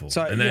beautiful.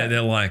 So, and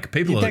they're like,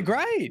 they're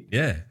great.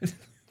 Yeah.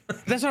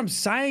 That's what I'm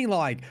saying.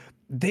 Like,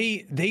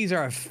 these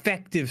are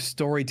effective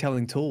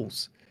storytelling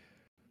tools,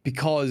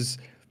 because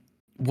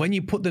when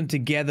you put them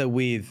together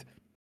with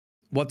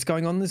what's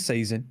going on this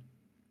season,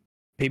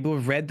 people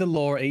have read the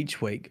lore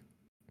each week,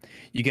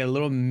 you get a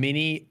little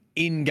mini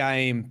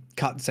in-game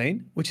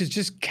cutscene, which is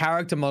just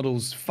character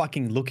models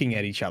fucking looking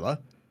at each other.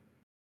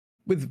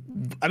 The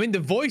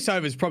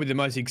voiceover is probably the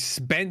most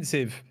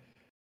expensive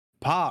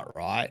part,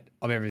 right,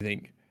 of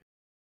everything.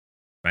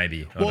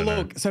 Maybe.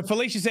 So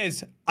Felicia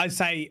says, I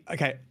say,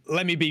 okay,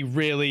 let me be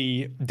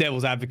really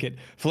devil's advocate.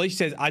 Felicia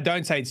says, I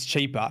don't say it's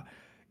cheaper.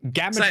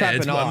 Gamma Trap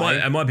and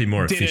it might be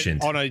more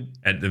efficient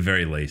at the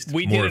very least.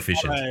 More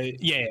efficient.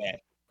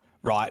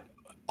 Right.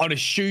 On a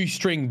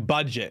shoestring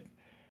budget.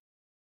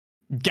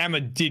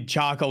 Gamma did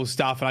charcoal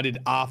stuff and I did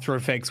After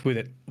Effects with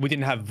it. We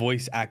didn't have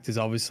voice actors,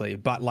 obviously,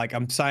 but like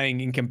I'm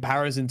saying, in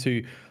comparison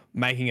to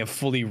making a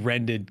fully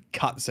rendered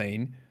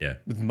cutscene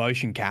with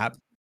motion cap,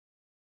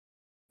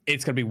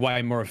 it's going to be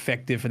way more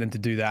effective for them to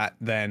do that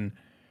than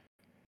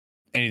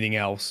anything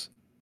else.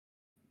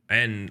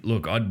 And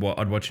look, I'd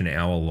watch an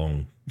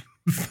hour-long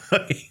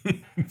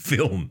fucking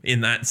film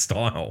in that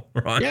style,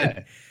 right?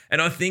 Yeah.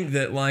 And I think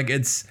that like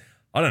it's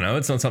I don't know.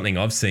 It's not something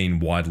I've seen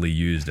widely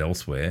used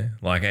elsewhere.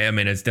 Like, I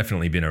mean, it's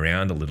definitely been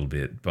around a little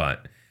bit,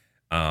 but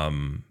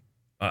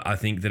I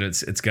think that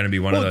it's going to be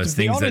one of those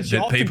things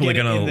that people are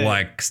going to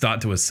like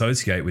start to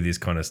associate with this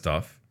kind of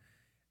stuff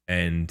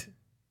and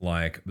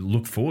like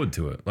look forward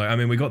to it. Like, I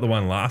mean, we got the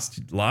one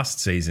last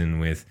season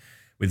with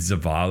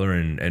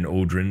Zavala and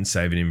Aldrin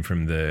saving him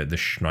from the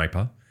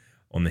sniper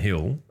on the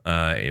hill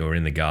or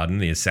in the garden,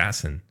 the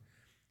assassin.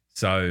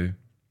 So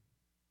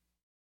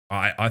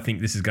I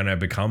think this is going to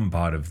become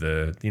part of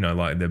the, you know,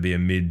 like there'll be a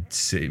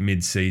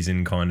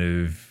mid-season kind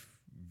of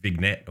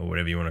vignette or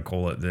whatever you want to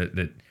call it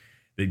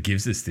that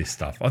gives us this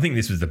stuff. I think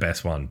this was the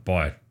best one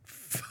by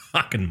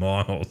fucking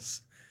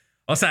miles.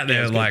 I sat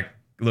there like,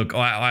 look,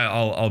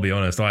 I'll be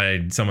honest.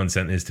 Someone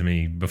sent this to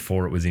me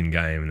before it was in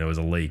game and there was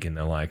a leak and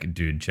they're like,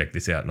 dude, check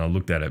this out. And I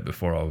looked at it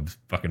before I was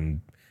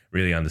fucking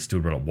really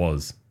understood what it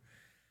was.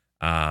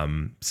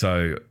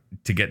 So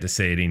to get to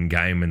see it in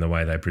game and the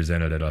way they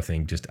presented it, I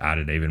think just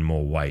added even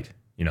more weight.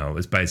 You know, it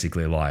was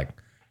basically like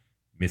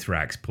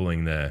Mithrax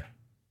pulling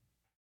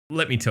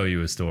let me tell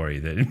you a story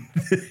that,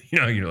 you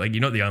know,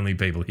 you're not the only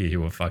people here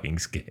who are fucking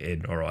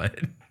scared. All right.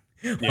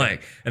 Yeah.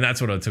 Like, and that's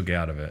what I took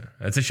out of it.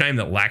 It's a shame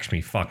that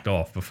Lakshmi fucked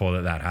off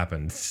before that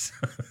happened.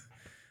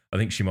 I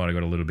think she might have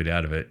got a little bit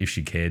out of it if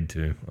she cared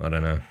to. I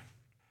don't know.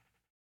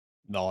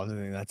 No, I don't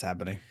think that's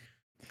happening.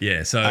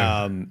 Yeah.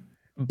 So,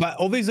 but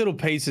all these little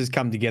pieces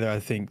come together, I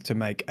think, to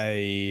make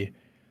a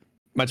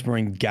much more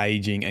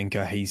engaging and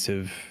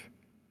cohesive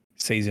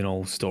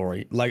seasonal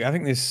story. Like, I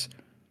think it's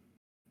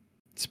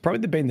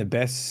probably been the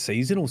best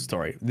seasonal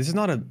story. This is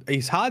not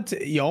it's hard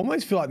to, you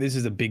almost feel like this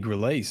is a big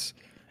release.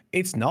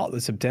 It's not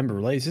the September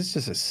release. It's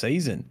just a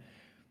season.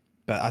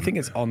 But I think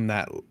it's on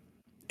that.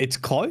 It's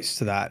close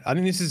to that. I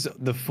mean, this is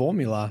the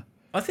formula.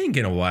 I think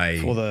in a way,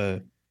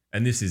 for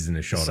and this isn't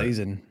a shot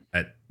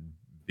at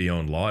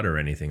Beyond Light or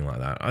anything like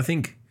that. I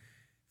think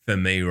for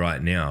me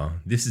right now,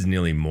 this is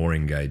nearly more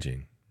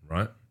engaging,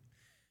 right?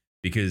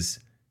 Because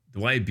the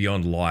way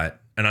Beyond Light,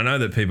 and I know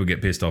that people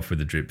get pissed off with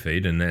the drip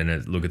feed and then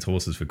look, it's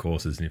horses for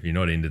courses. And if you're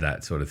not into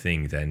that sort of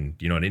thing, then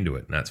you're not into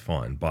it and that's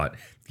fine. But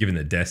given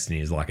that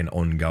Destiny is like an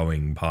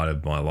ongoing part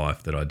of my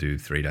life that I do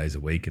 3 days a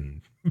week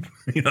and,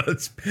 you know,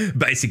 it's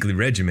basically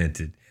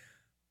regimented.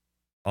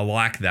 I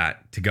like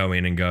that to go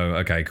in and go,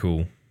 okay,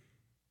 cool.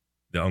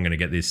 I'm going to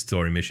get this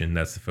story mission.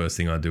 That's the first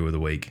thing I do of the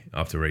week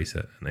after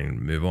reset and then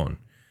move on.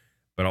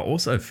 But I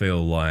also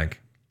feel like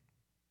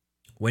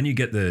when you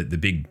get the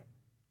big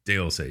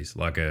DLCs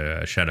like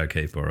a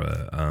Shadowkeep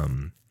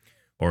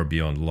or a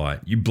Beyond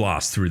Light, you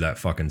blast through that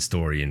fucking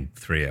story in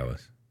 3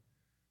 hours.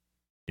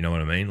 You know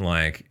what I mean?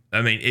 Like,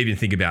 I mean, even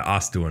think about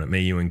us doing it,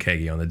 me, you, and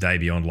Keggy on the day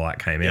Beyond Light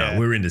came out.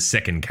 We were into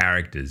second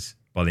characters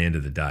by the end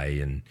of the day,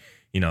 and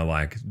you know,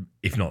 like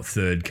if not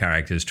third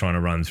characters trying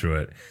to run through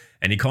it,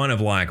 and you're kind of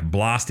like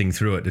blasting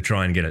through it to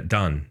try and get it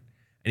done,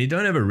 and you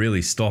don't ever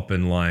really stop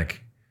and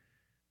like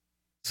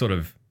sort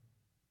of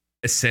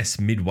assess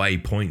midway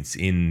points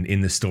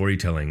in the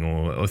storytelling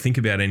or think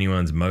about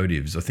anyone's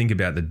motives or think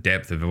about the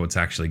depth of what's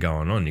actually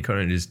going on. You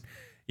kind of just,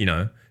 you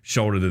know,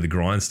 shoulder to the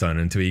grindstone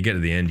until you get to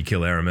the end, you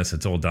kill Aramis,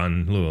 it's all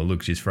done.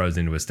 Look, she's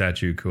frozen into a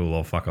statue. Cool,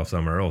 I'll fuck off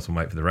somewhere else and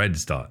wait for the raid to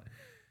start.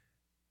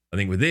 I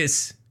think with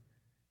this,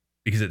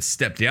 because it's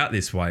stepped out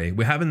this way,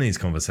 we're having these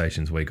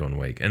conversations week on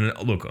week. And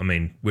look, I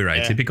mean, we're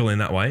atypical in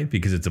that way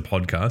because it's a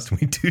podcast.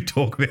 We do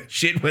talk about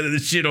shit, whether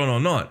there's shit on or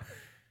not.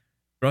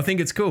 But I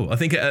think it's cool. I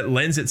think it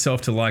lends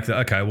itself to like,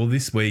 okay, well,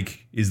 this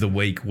week is the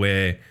week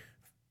where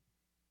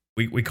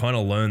we kind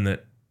of learn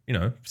that, you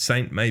know,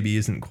 Saint maybe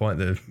isn't quite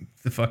the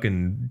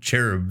fucking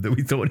cherub that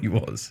we thought he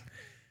was.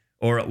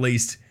 Or at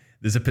least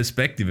there's a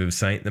perspective of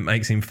Saint that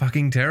makes him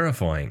fucking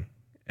terrifying.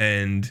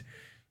 And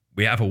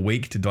we have a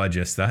week to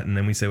digest that and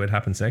then we see what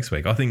happens next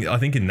week. I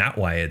think in that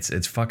way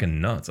it's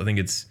fucking nuts. I think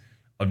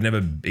I've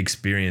never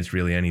experienced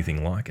really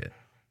anything like it.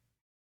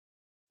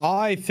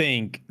 I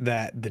think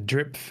that the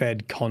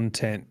drip-fed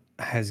content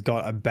has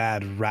got a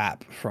bad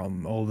rap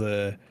from all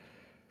the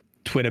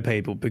Twitter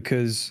people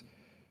because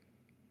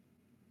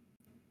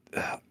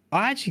I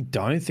actually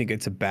don't think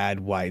it's a bad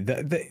way.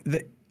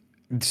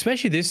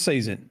 Especially this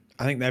season,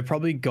 I think they've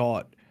probably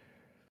got.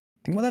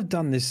 I think what they've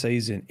done this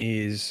season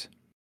is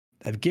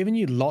they've given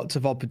you lots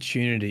of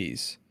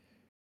opportunities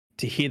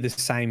to hear the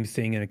same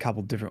thing in a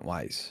couple different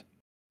ways.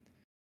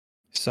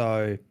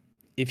 So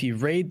if you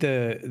read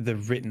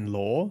the written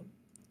lore,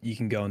 you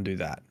can go and do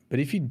that. But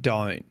if you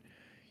don't,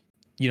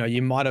 you know,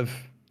 you might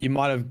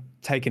have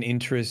taken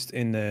interest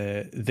in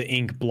the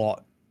ink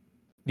blot,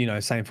 you know,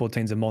 Saint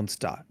 14's a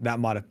monster. That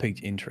might have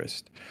piqued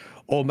interest.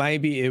 Or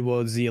maybe it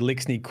was the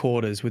Elixir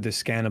quarters with the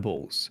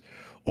scannables.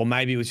 Or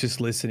maybe it was just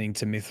listening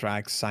to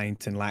Mithrax,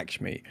 Saint, and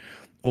Lakshmi.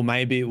 Or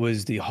maybe it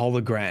was the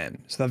hologram.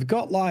 So they've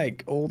got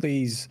like all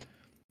these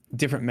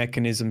different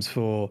mechanisms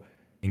for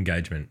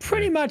engagement.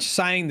 Pretty much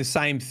saying the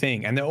same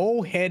thing. And they're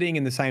all heading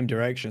in the same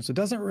direction. So it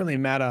doesn't really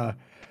matter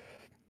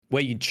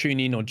where you tune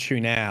in or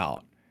tune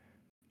out.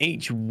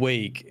 Each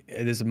week,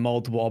 there's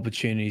multiple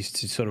opportunities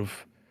to sort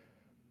of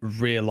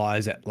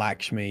realize that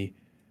Lakshmi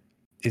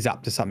is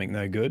up to something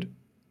no good.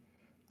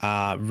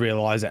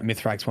 realize that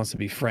Mithrax wants to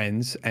be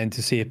friends and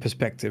to see a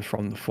perspective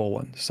from the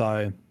Fallen.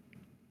 So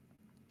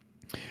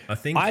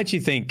I actually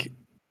think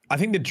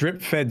the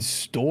drip fed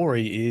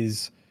story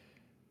is,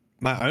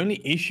 my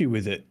only issue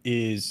with it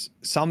is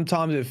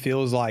sometimes it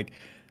feels like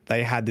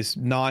they had this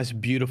nice,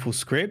 beautiful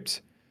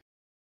script,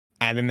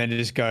 and then they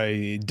just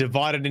go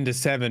divide it into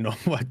 7 or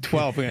like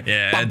 12.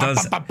 Yeah, it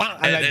does.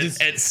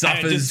 It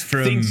suffers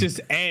from things just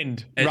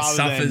end. It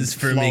suffers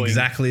from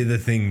exactly the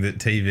thing that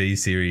TV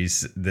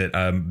series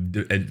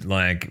that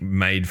like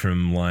made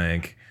from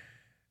like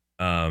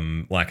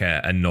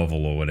a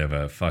novel or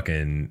whatever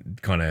fucking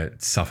kind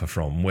of suffer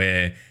from,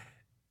 where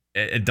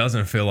it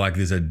doesn't feel like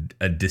there's a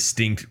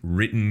distinct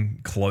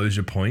written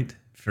closure point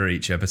for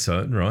each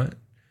episode, right?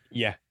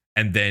 Yeah.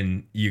 And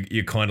then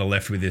you're kind of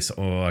left with this,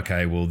 oh,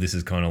 okay, well, this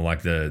is kind of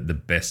like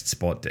the best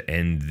spot to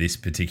end this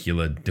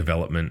particular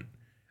development.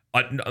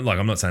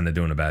 I'm not saying they're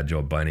doing a bad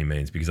job by any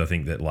means, because I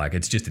think that like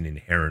it's just an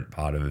inherent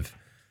part of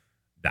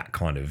that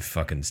kind of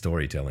fucking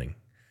storytelling.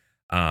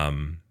 I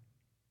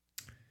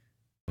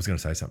was going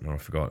to say something, I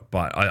forgot,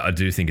 but I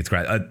do think it's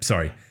great.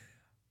 Sorry.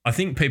 I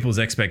think people's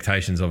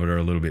expectations of it are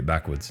a little bit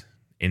backwards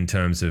in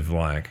terms of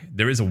like,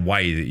 there is a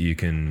way that you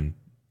can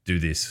do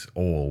this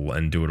all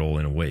and do it all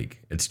in a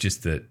week. It's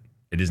just that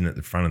it isn't at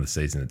the front of the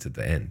season, it's at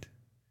the end.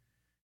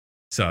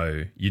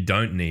 So you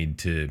don't need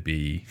to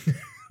be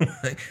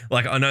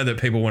like, I know that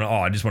people want to,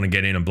 I just want to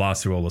get in and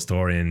blast through all the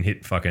story and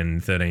hit fucking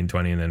 13,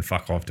 20 and then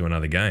fuck off to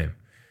another game.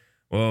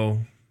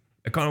 Well,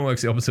 it kind of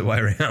works the opposite way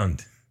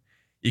around.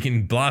 You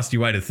can blast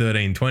your way to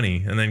 13,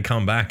 20 and then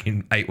come back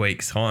in 8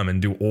 weeks' time and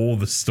do all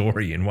the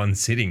story in one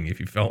sitting if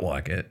you felt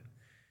like it.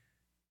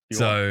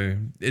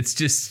 It's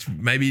just,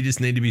 maybe you just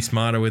need to be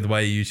smarter with the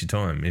way you use your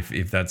time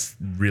if that's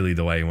really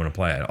the way you want to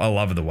play it. I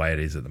love the way it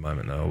is at the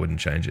moment, though. I wouldn't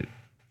change it.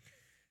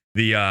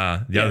 The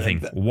other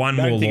thing, one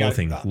more lore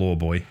thing, lore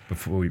boy,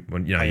 before we,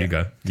 you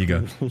go.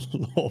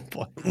 Lore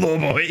boy. Lore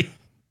boy.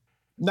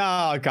 No,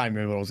 I can't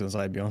remember what I was going to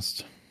say, to be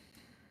honest.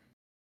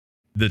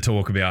 The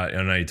talk about,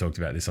 I know you talked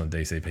about this on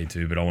DCP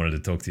too, but I wanted to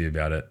talk to you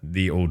about it.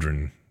 The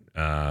Uldren,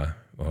 I've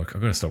got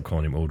to stop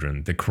calling him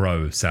Uldren, the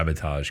Crow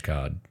sabotage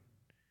card,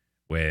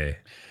 where...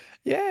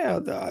 Yeah,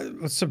 I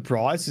was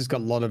surprised it's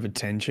got a lot of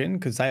attention,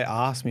 because they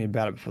asked me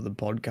about it before the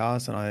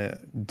podcast and I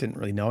didn't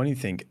really know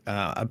anything.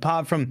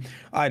 Apart from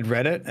I'd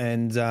read it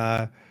and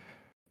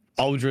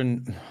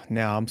Uldren,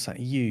 now I'm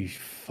saying, you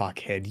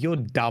fuckhead, your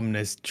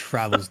dumbness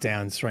travels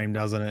downstream,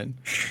 doesn't it?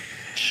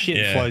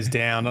 Shit flows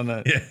down,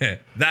 doesn't it? Yeah,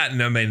 that,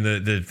 and I mean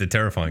the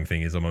terrifying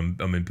thing is I'm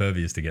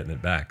impervious to getting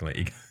it back.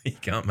 Like you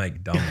can't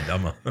make dumb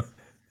dumber.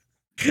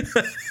 It's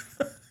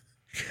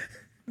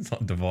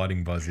not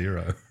dividing by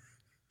 0.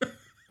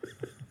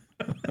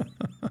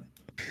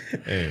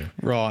 Yeah.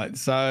 Right,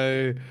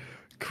 so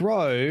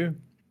Crow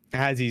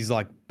has his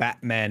like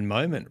Batman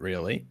moment,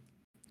 really,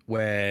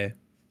 where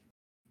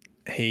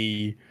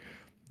he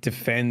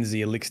defends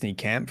the Elixni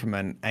camp from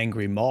an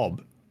angry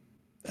mob.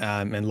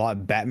 And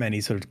like Batman, he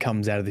sort of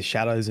comes out of the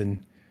shadows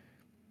and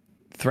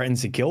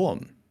threatens to kill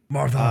him.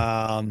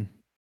 Martha.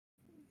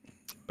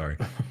 Sorry.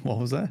 What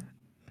was that?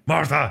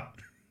 Martha.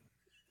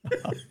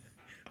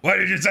 Why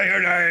did you say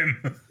her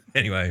name?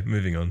 Anyway,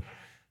 moving on.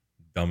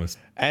 Dumbest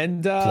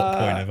plot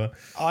point ever.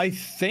 I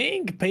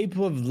think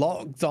people have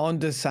locked on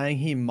to saying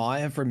he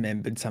might have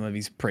remembered some of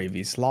his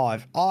previous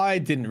life. I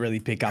didn't really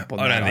pick up on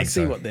that. I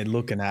see what they're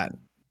looking at.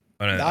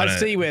 I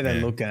see where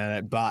they're looking at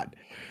it, but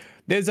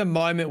there's a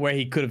moment where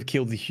he could have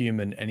killed the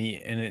human, and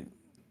he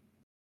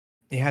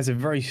has a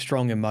very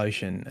strong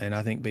emotion, and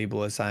I think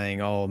people are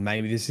saying, oh,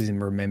 maybe this is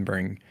him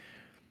remembering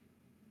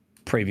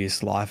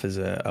previous life as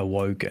a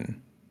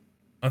Woken.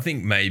 I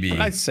think maybe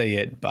I see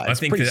it, but I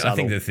think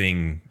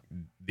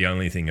the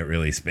only thing it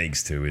really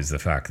speaks to is the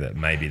fact that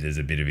maybe there's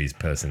a bit of his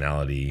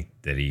personality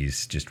that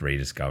he's just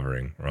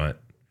rediscovering, right?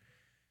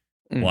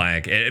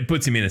 Like it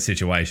puts him in a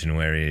situation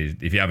where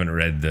if you haven't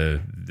read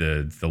the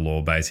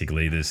lore,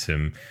 basically there's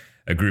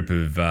a group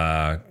of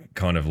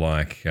kind of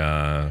like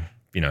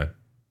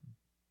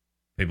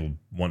people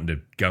wanting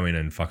to go in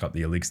and fuck up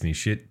the Elixni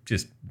shit,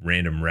 just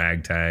random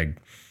ragtag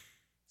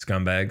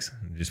scumbags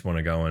just want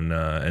to go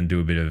and do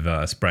a bit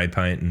of spray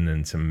painting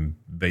and some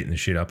beating the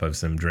shit up of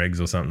some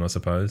dregs or something, I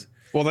suppose.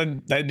 Well,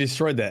 then they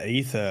destroyed their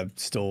ether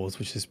stores,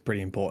 which is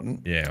pretty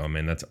important. Yeah, I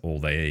mean, that's all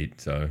they eat,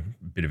 so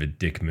a bit of a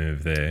dick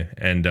move there.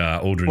 And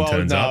Uldren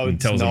turns up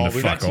and tells them to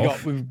fuck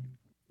off.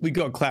 We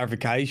got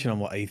clarification on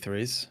what ether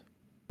is.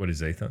 What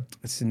is ether?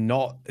 It's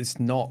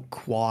not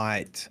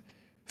quite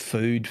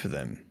food for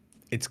them.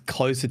 It's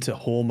closer to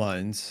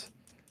hormones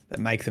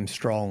that make them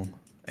strong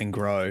and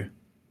grow.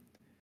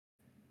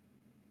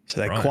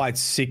 So they're quite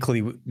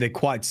sickly. They're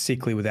quite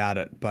sickly without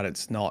it, but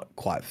it's not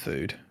quite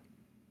food.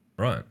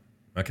 Right.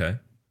 Okay.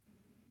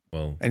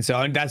 Well, and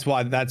so that's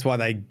why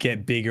they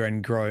get bigger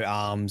and grow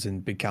arms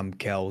and become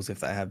Kells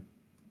if they have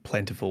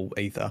plentiful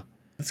ether.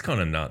 It's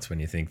kind of nuts when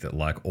you think that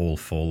like all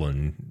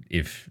Fallen,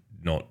 if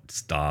not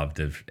starved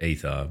of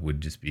ether,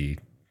 would just be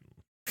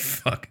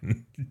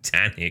fucking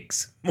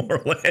Taniks, more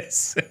or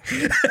less.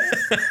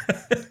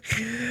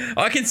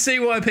 I can see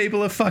why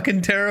people are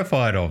fucking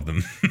terrified of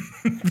them.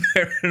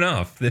 Fair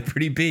enough. They're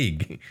pretty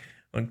big,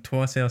 like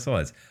twice our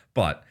size.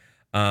 But,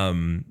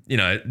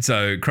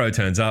 so Crow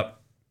turns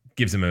up,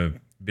 gives him a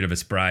bit of a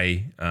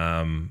spray.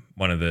 One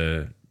of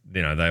the,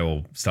 they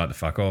all start to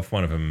fuck off.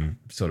 One of them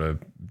sort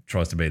of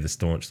tries to be the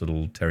staunch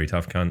little Terry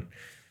Tough cunt,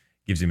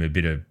 gives him a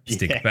bit of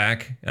stick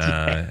back,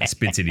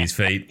 spits at his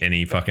feet, and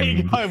he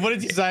fucking... What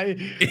did you say?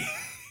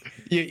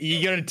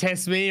 You gonna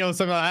test me or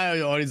something like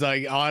that? Or he's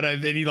like, I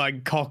don't. Then he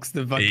like cocks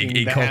the fucking.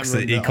 He cocks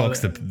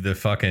the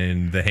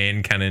fucking the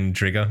hand cannon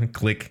trigger,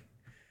 click,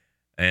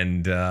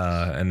 and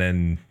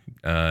then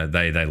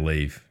they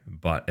leave.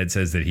 But it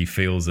says that he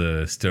feels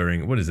a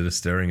stirring. What is it? A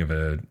stirring of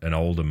an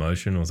old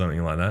emotion or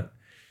something like that.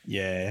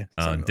 Yeah.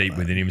 Deep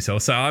within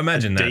himself. So I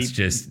imagine that's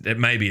just.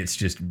 Maybe it's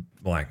just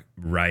like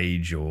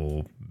rage,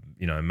 or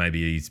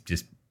maybe he's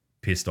just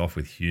pissed off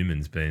with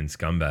humans being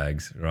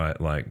scumbags, right?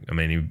 Like, I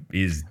mean,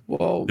 he is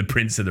the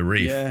Prince of the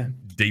Reef,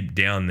 deep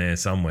down there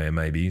somewhere,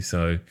 maybe.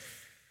 So,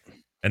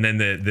 and then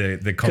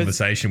the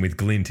conversation with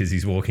Glint as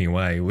he's walking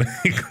away,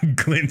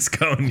 Glint's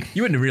going,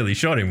 "You wouldn't have really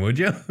shot him, would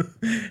you?"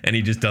 And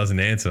he just doesn't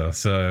answer.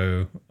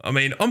 So, I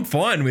mean, I'm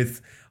fine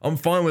with a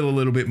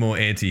little bit more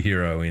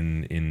anti-hero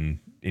in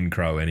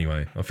Crow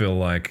anyway. I feel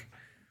like,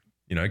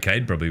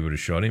 Cade probably would have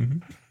shot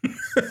him.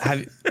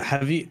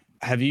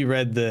 Have you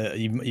read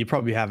you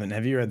probably haven't.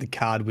 Have you read the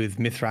card with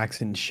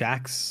Mithrax and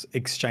Shaxx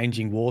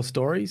exchanging war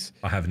stories?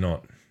 I have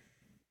not.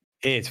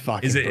 It's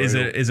fucking brutal.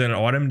 Is it an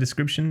item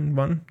description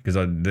one? Because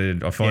I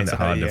find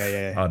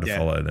it hard to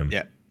follow them.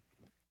 Yeah.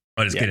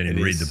 I just get in and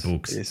read the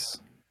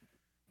books.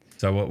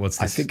 So what's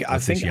this? I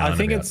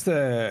think it's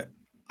I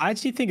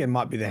actually think it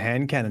might be the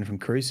hand cannon from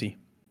Cruci.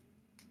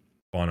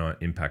 Finite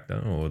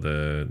Impactor or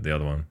the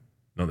other one.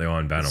 Not the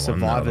Iron Banner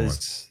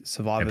Survivors,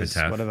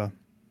 Epitaph. Whatever.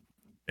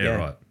 Yeah,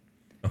 right.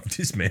 I've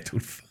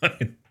dismantled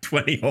fucking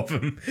 20 of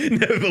them.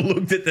 Never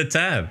looked at the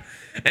tab.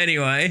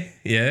 Anyway,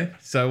 yeah.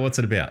 So what's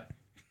it about?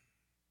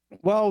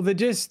 Well,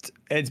 it's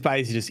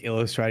basically just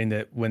illustrating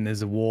that when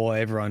there's a war,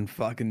 everyone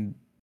fucking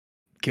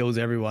kills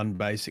everyone,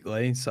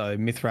 basically. So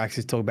Mithrax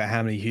is talking about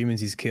how many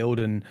humans he's killed,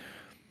 and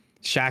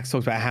Shaxx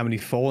talks about how many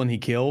Fallen he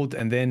killed,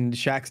 and then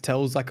Shaxx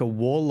tells like a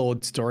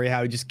warlord story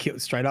how he just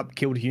straight up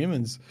killed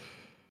humans.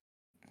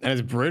 And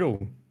it's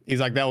brutal.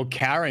 He's like, they were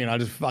carrying, and I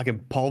just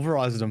fucking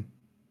pulverized them.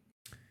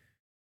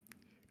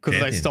 Because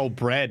they stole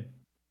bread.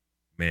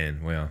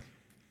 Man, wow.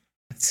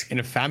 In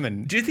a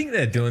famine. Do you think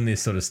they're doing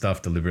this sort of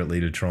stuff deliberately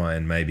to try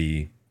and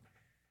maybe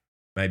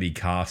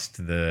cast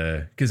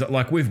because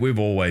like we've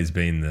always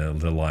been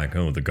the like,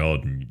 oh, the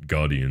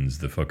Guardians,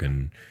 the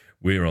fucking,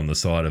 we're on the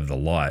side of the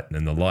light,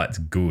 and the light's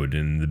good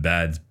and the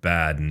bad's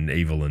bad and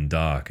evil and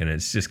dark, and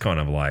it's just kind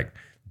of like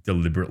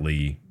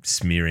deliberately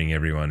smearing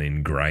everyone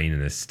in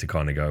grayness to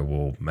kind of go,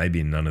 well,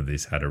 maybe none of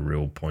this had a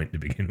real point to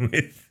begin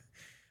with.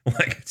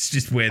 Like, it's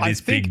just where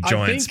this big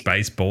giant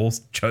space ball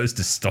chose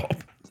to stop.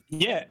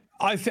 Yeah,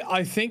 I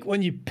think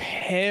when you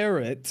pair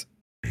it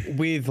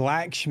with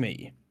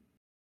Lakshmi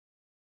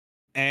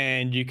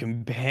and you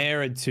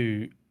compare it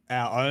to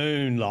our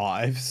own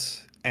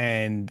lives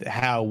and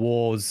how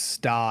wars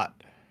start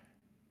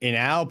in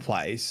our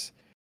place,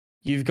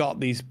 you've got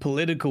these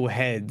political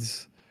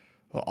heads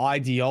or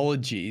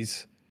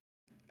ideologies,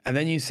 and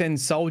then you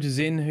send soldiers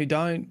in who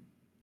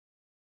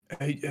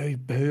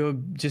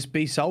just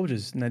be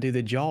soldiers and they do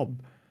their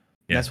job.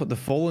 Yeah. That's what the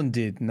Fallen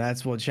did, and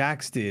that's what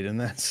Shaxx did, and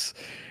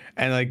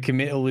they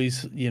commit all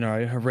these,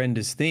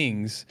 horrendous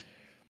things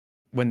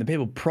when the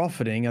people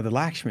profiting are the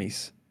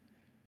Lakshmis.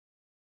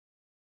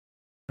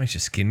 Makes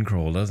your skin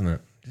crawl, doesn't it?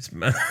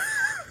 I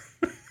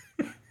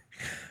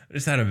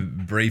just had a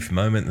brief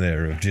moment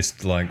there of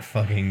just like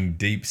fucking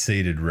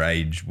deep-seated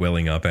rage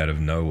welling up out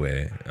of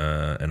nowhere,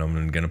 and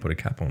I'm going to put a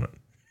cap on it.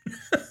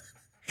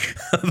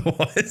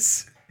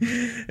 Otherwise,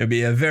 it'd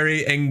be a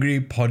very angry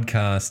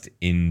podcast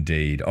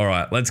indeed. All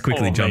right, let's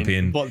quickly jump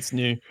in. What's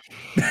new?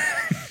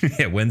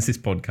 Yeah, when's this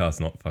podcast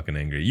not fucking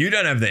angry? You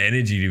don't have the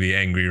energy to be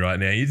angry right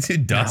now. You're too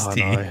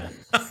dusty. No,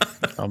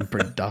 I'm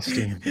pretty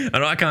dusty. And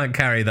I can't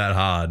carry that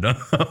hard.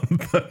 I'm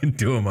fucking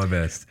doing my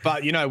best.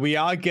 But, we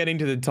are getting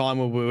to the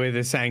time where the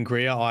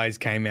Sangria eyes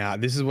came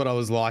out. This is what I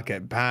was like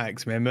at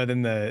PAX, remember?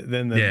 Then the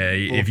yeah,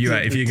 if you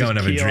go and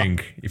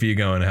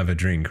have a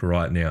drink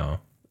right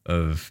now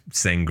of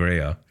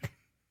Sangria,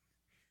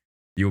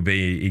 you'll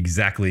be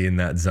exactly in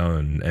that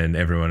zone, and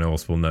everyone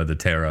else will know the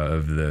terror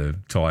of the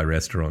Thai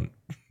restaurant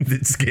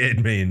that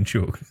scared me and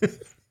Chook.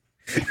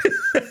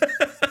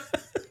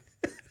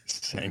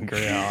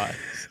 Sangria eyes.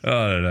 I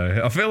don't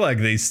know. I feel like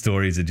these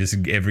stories are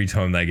just every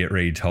time they get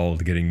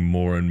retold, getting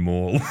more and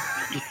more.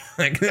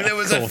 Like, there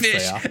was a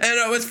fish and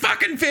it was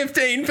fucking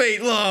 15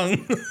 feet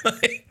long.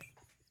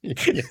 And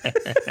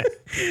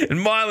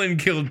Mylan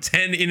killed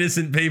 10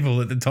 innocent people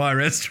at the Thai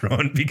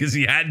restaurant because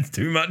he had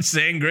too much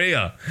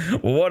sangria.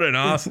 What an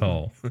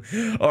asshole.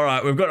 All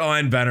right, we've got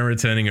Iron Banner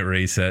returning at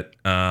Reset.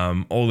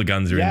 All the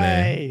guns are in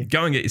there.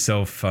 Go and get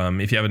yourself,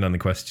 if you haven't done the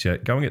quest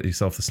yet, go and get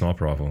yourself the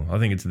sniper rifle. I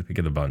think it's the pick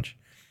of the bunch.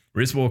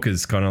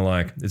 Wristwalker's kind of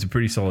like, it's a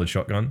pretty solid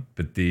shotgun,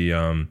 but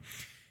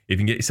if if you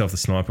can get yourself the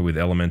sniper with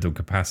elemental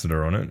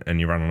capacitor on it and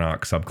you run an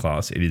arc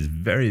subclass, it is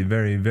very,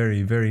 very,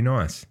 very, very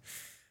nice.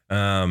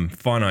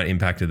 Finite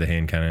impact of the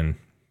hand cannon,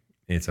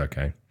 it's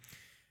okay.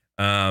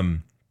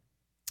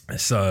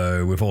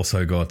 So we've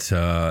also got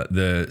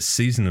the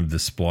Season of the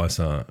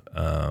Splicer.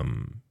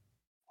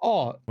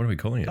 What are we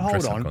calling it?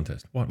 Hold on.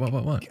 Contest.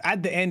 What?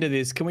 At the end of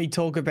this, can we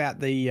talk about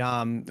the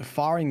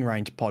Firing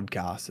Range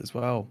podcast as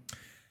well?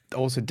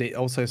 Also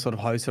sort of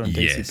hosted on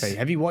DCP.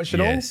 Have you watched it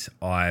all? Yes,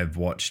 I've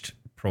watched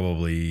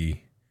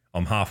probably.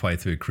 I'm halfway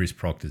through Chris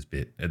Proctor's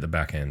bit at the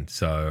back end,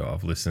 so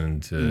I've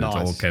listened to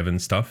all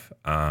Kevin's stuff.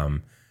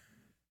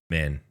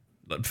 Man,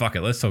 fuck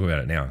it. Let's talk about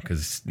it now,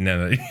 because now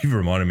that you've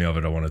reminded me of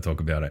it, I want to talk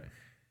about it.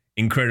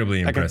 Incredibly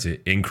impressive.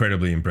 Okay.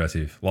 Incredibly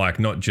impressive. Like,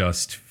 not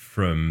just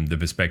from the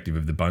perspective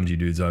of the Bungie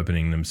dudes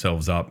opening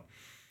themselves up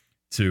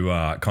to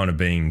kind of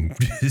being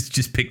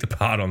just picked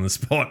apart on the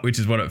spot, which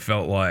is what it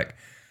felt like.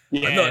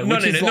 Yeah,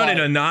 not in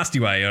a nasty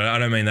way. I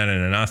don't mean that in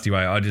a nasty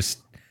way.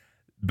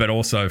 But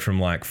also from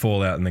like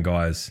Fallout and the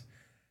guys.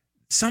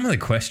 Some of the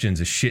questions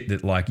are shit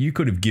that like you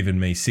could have given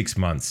me 6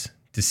 months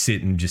to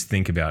sit and just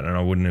think about, and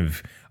I wouldn't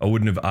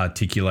have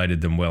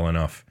articulated them well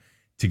enough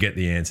to get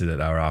the answer that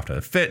they were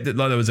after.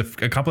 There was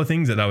a couple of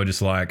things that they were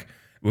just like,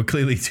 were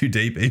clearly too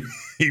deep,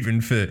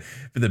 even for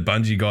the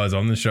Bungie guys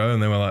on the show,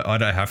 and they were like, I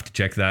don't have to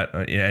check that,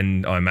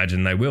 and I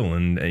imagine they will,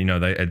 and you know,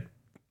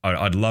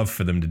 I'd love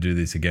for them to do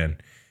this again,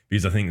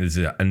 because I think there's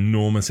an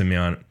enormous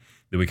amount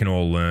that we can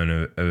all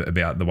learn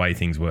about the way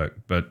things work,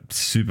 but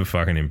super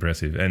fucking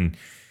impressive. And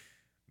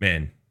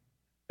man,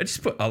 I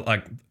just put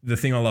like the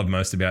thing I love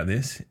most about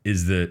this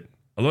is that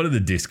a lot of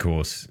the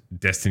discourse,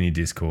 Destiny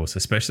discourse,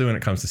 especially when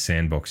it comes to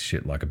sandbox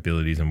shit like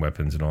abilities and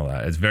weapons and all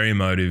that, it's very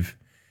emotive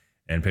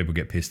and people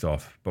get pissed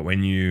off. But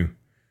when you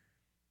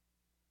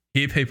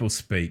hear people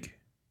speak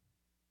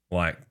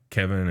like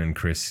Kevin and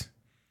Chris,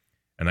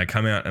 and they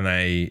come out and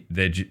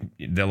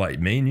they're like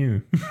me and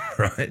you,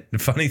 right? The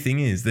funny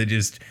thing is they're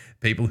just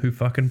people who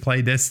fucking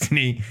play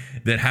Destiny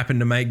that happen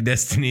to make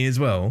Destiny as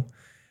well.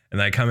 And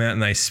they come out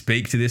and they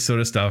speak to this sort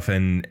of stuff,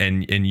 and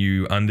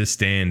you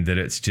understand that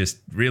it's just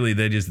really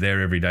they're just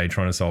there every day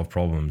trying to solve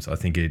problems. I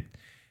think it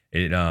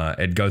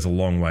goes a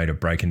long way to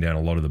breaking down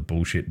a lot of the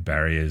bullshit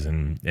barriers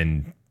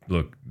and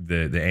look,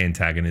 the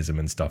antagonism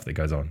and stuff that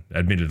goes on.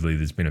 Admittedly,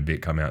 there's been a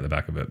bit come out the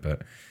back of it,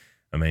 but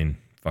I mean,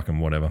 fucking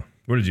whatever.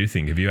 What did you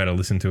think? Have you had to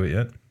listen to it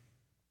yet?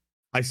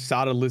 I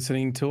started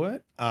listening to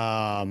it.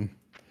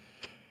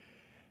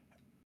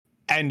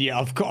 And yeah,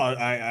 of course,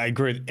 I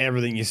agree with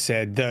everything you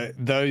said.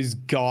 Those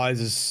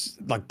guys,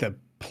 like the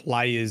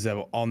players that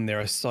were on there,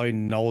 are so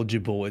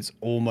knowledgeable. It's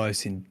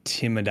almost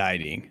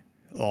intimidating.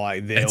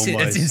 Like they're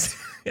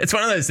it's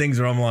one of those things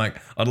where I'm like,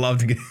 I'd love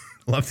to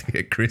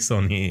get Chris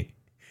on here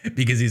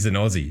because he's an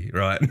Aussie,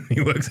 right? He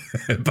works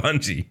at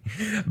Bungie.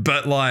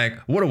 But like,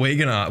 what are we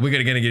gonna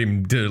get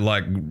him to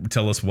like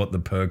tell us what the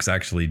perks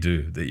actually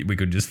do that we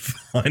could just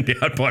find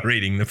out by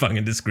reading the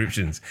fucking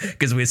descriptions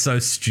because we're so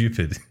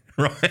stupid.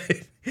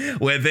 Right,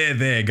 where they're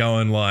there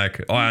going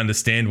like, I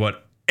understand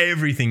what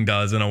everything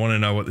does, and I want to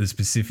know what the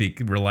specific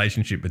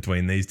relationship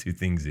between these two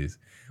things is.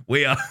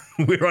 We're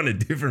on a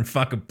different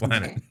fucking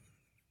planet.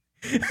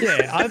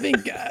 Yeah, I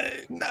think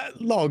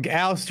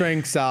our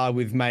strengths are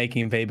with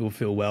making people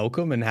feel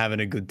welcome and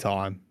having a good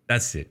time.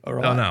 That's it. All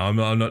right. Oh, no,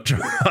 I'm not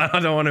trying. I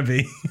don't want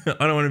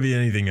to be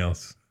anything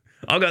else.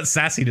 I've got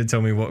Sassy to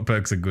tell me what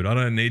perks are good. I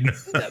don't need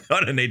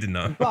to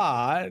know.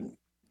 But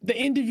the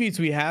interviews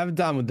we have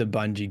done with the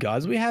Bungie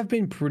guys, we have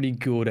been pretty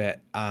good at.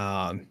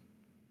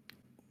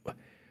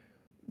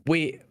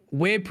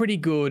 We're pretty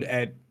good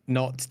at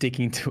not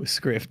sticking to a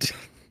script.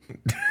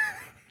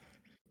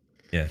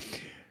 Yeah.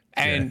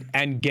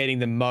 And getting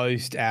the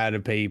most out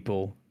of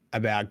people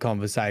about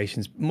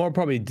conversations, more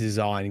probably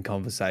design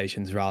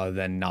conversations rather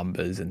than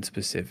numbers and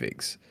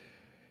specifics.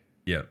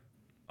 Yeah.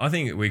 I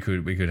think we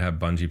could have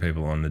Bungie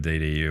people on the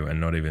DDU and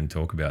not even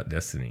talk about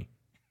Destiny.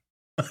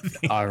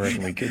 I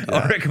reckon we could.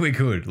 I reckon we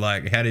could.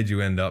 Like, how did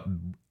you end up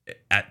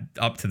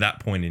up to that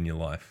point in your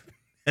life?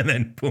 And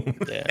then boom,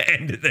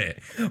 end it there.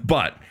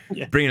 But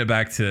bringing it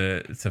back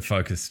to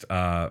focused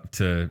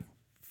to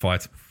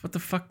fights. What the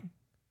fuck?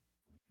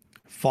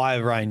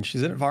 Fire range,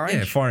 isn't it? Fire range?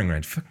 Yeah, firing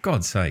range. For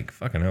God's sake,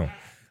 fucking hell!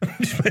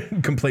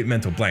 Complete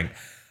mental blank.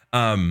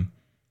 I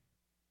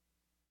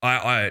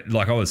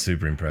was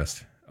super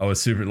impressed. I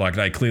was super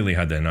they clearly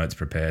had their notes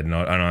prepared, and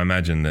I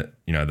imagine that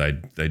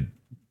they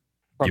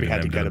probably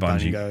had to go to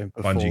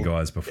Bungie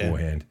guys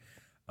beforehand.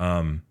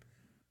 Yeah.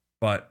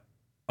 But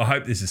I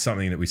hope this is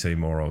something that we see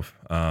more of.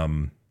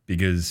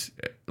 Because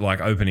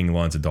like opening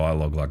lines of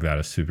dialogue like that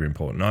are super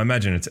important. I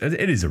imagine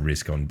it is a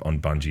risk on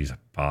Bungie's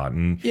part.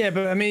 And yeah,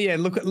 but I mean,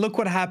 look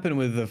what happened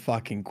with the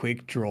fucking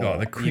quick draw. Oh,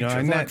 the quick draw.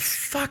 And that's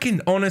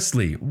fucking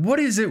honestly, what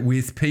is it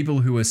with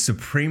people who are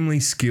supremely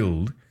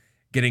skilled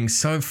getting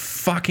so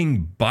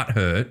fucking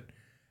butthurt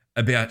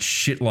about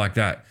shit like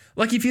that?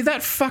 Like, if you're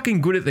that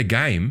fucking good at the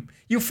game,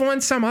 you'll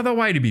find some other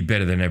way to be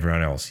better than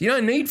everyone else. You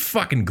don't need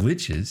fucking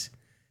glitches.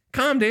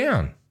 Calm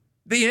down.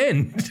 The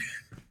end.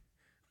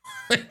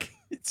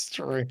 It's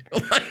true.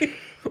 Like,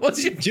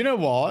 Do you know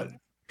what?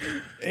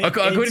 I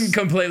couldn't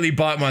completely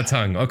bite my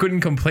tongue.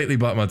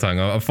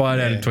 I fired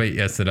out a tweet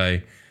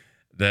yesterday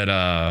that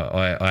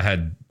I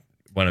had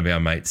one of our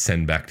mates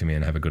send back to me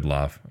and have a good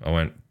laugh. I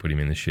won't put him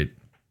in the shit.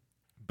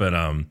 But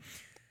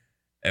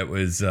it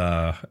was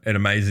it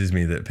amazes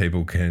me that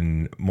people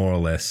can more or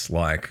less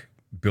like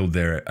build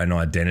an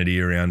identity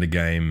around a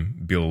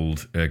game,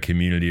 build a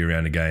community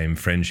around a game,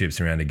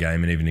 friendships around a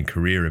game, and even a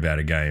career about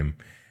a game,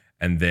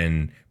 and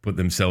then put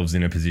themselves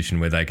in a position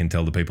where they can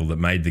tell the people that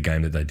made the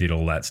game that they did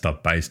all that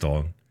stuff based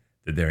on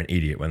that they're an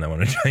idiot when they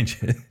want to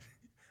change it.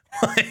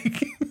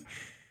 Like,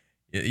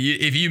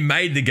 if you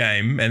made the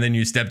game and then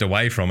you stepped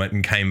away from it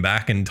and came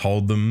back and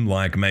told them,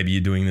 like, maybe you're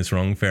doing this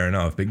wrong, fair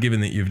enough. But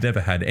given that you've never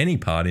had any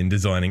part in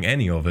designing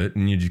any of it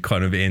and you're just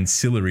kind of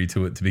ancillary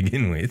to it to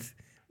begin with,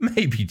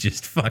 maybe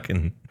just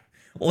fucking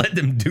let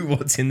them do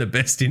what's in the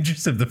best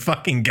interest of the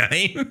fucking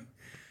game.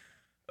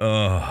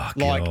 Oh,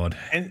 God.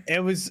 And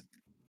it was...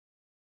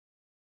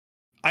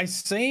 I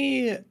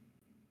see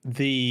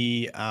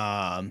the...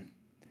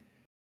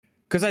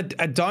 Because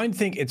I don't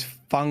think it's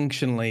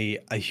functionally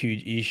a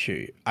huge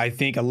issue. I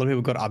think a lot of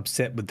people got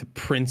upset with the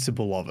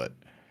principle of it.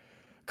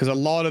 Because a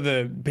lot of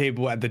the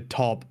people at the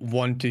top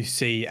want to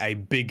see a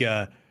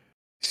bigger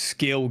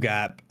skill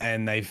gap,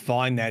 and they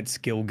find that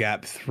skill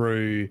gap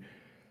through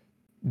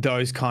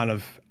those kind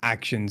of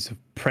actions of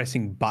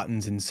pressing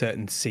buttons in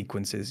certain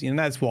sequences. You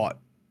know, that's what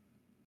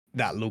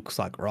that looks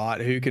like, right?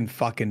 Who can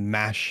fucking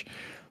mash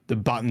the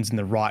buttons in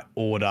the right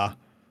order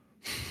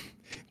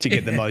to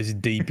get the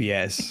most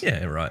DPS.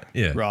 Yeah, right.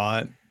 Yeah.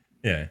 Right.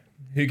 Yeah.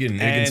 Who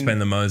can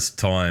spend the most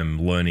time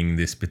learning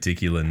this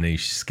particular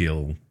niche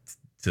skill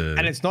to...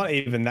 And it's not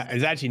even that,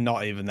 it's actually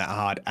not even that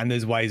hard. And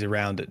there's ways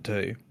around it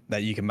too,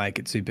 that you can make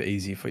it super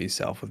easy for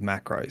yourself with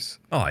macros.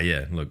 Oh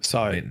yeah. Look,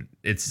 so I mean,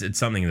 it's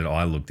something that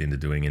I looked into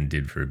doing and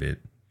did for a bit.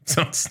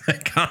 So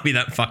it can't be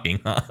that fucking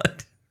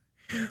hard.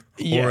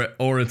 Yeah.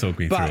 Or it took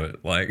me through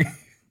it. Like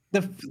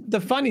the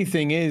funny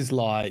thing is,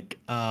 like,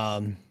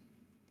 when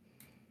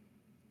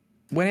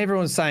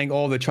everyone's saying,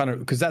 oh, they're trying to,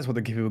 because that's what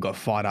the people got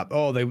fired up.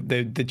 Oh,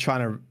 they're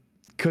trying to,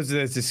 because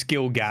there's a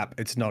skill gap,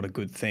 it's not a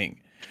good thing.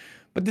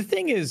 But the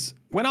thing is,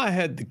 when I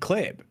heard the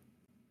clip,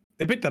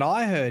 the bit that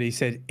I heard, he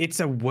said,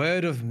 it's a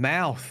word of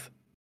mouth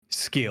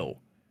skill.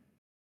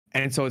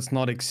 And so it's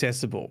not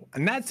accessible.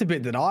 And that's the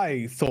bit that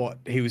I thought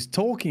he was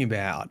talking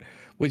about,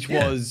 which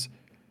was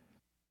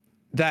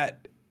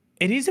that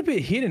it is a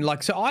bit hidden.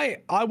 Like, so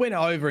I went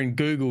over and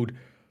Googled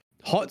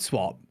hot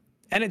swap,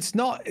 and it's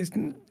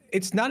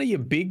none of your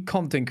big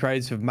content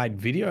creators have made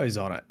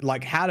videos on it.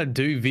 Like, how to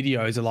do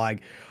videos are like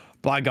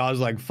by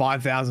guys like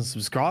 5,000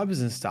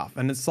 subscribers and stuff.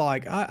 And it's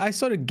like, I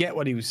sort of get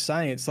what he was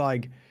saying. It's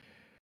like,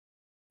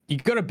 you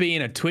got to be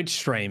in a Twitch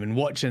stream and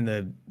watching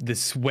the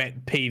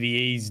sweat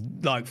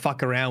PvEs like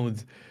fuck around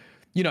with,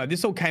 you know,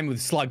 this all came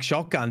with slug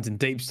shotguns and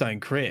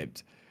Deepstone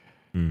Crypt.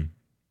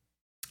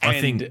 I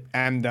think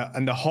and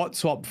the hot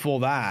swap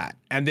for that,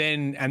 and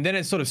then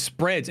it sort of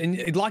spreads.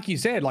 And like you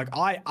said, like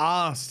I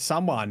asked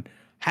someone,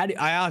 I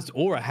asked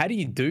Aura, how do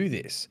you do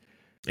this?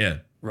 Yeah.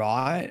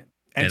 Right.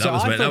 And so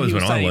that was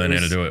when I learned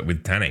how to do it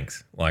with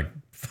Taniks, like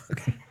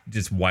fucking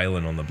just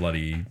wailing on the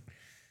bloody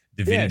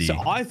Divinity.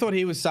 Yeah. So I thought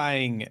he was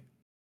saying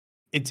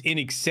it's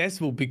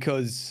inaccessible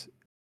because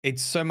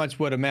it's so much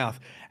word of mouth.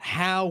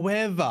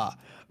 However,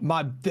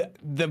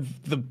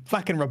 the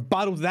fucking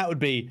rebuttal to that would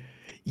be,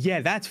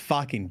 yeah, that's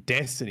fucking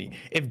Destiny.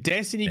 If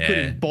Destiny could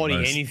embody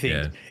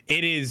anything,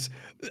 it is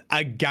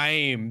a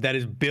game that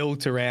is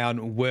built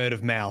around word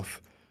of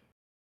mouth.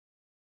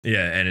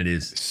 Yeah, and it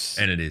is.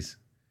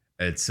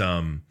 It's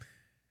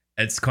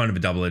kind of a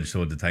double-edged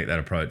sword to take that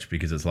approach,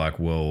 because it's like,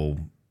 well,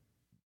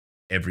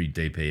 every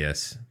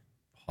DPS,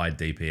 high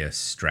DPS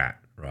strat,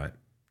 right,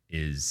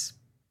 is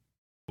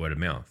word of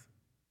mouth,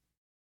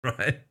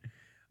 right?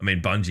 I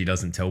mean, Bungie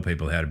doesn't tell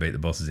people how to beat the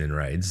bosses in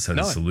raids, so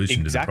the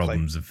solution to the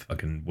problems of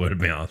fucking word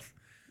of mouth.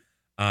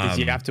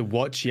 You have to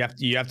watch. You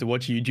have to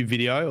watch a YouTube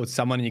video, or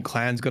someone in your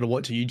clan's got to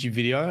watch a YouTube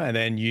video, and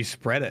then you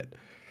spread it.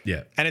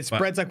 Yeah, and it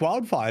spreads like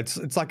wildfire.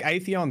 It's like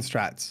Atheon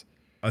strats.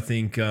 I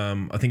think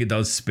it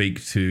does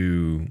speak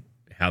to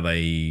how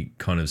they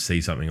kind of see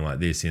something like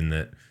this, in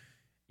that,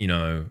 you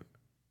know,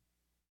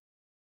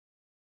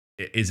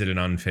 is it an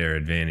unfair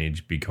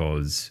advantage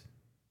because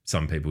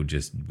some people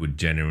just would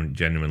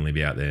genuinely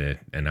be out there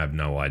and have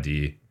no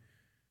idea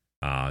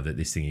that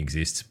this thing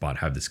exists, but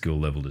have the skill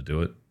level to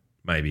do it?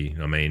 Maybe.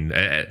 I mean,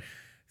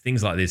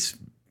 things like this,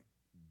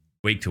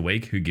 week to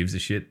week, who gives a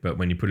shit? But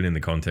when you put it in the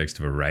context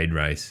of a raid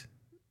race,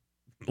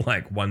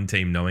 like one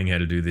team knowing how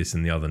to do this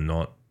and the other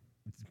not,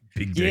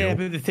 big deal. Yeah,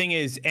 but the thing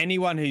is,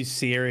 anyone who's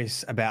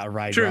serious about a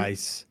raid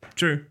race,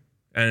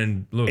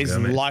 and look, is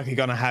likely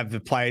going to have the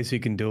players who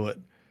can do it.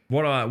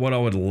 What I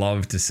would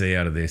love to see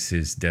out of this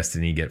is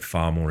Destiny get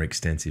far more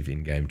extensive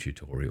in-game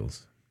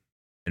tutorials.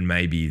 And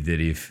maybe that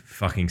if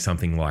fucking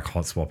something like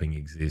hot swapping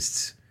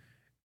exists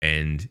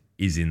and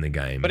is in the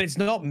game. But it's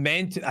not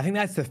meant to, I think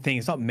that's the thing.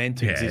 It's not meant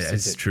to exist. Yeah,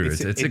 it's true.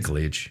 It's a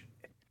glitch.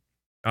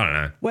 I don't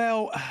know.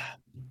 Well,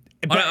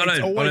 I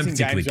don't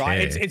particularly care.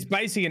 It's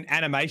basically an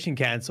animation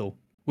cancel,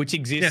 which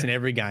exists in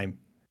every game.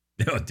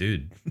 Oh,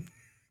 dude.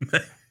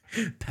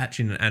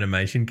 Patching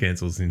animation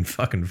cancels in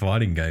fucking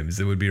fighting games,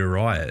 there would be a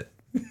riot.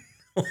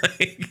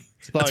 Like,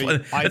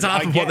 that's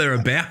half of what they're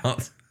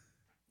about.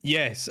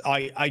 Yes,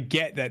 I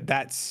get that.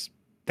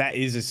 That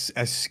is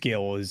a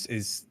skill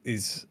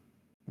is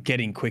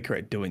getting quicker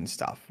at doing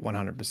stuff.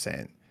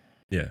 100%.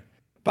 Yeah,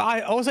 but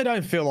I also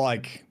don't feel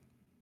like,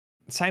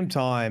 at the same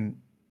time,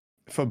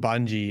 for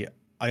Bungie,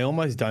 I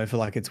almost don't feel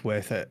like it's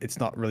worth it. It's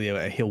not really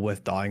a hill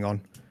worth dying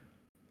on.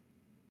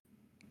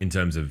 In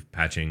terms of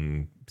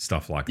patching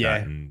stuff like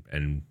that,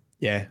 and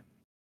yeah.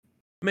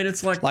 I mean,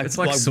 it's like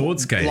sword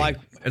skating.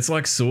 It's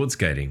like sword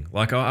skating.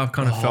 Like I've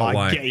kind of felt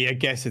like I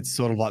guess it's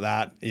sort of like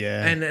that.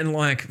 Yeah. And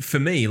like for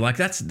me, like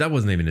that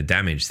wasn't even a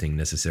damage thing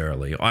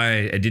necessarily.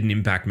 It didn't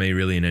impact me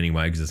really in any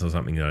way because it's not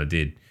something that I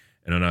did.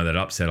 And I know that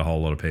upset a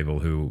whole lot of people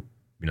who,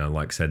 you know,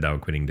 like said they were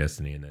quitting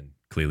Destiny and then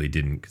clearly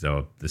didn't because they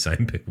were the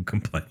same people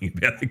complaining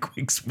about the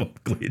quick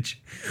swap glitch.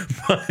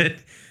 But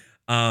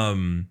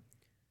I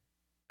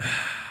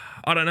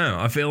don't know.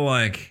 I feel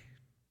like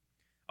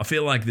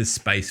there's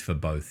space for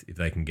both if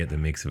they can get the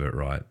mix of it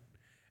right.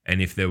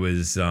 And if there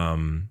was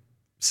some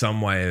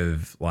way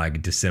of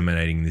like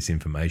disseminating this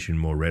information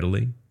more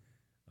readily,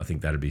 I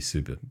think that'd be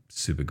super,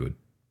 super good.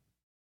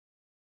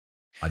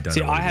 I don't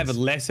know. I have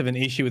less of an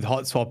issue with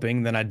hot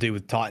swapping than I do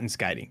with Titan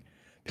skating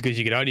because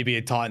you could only be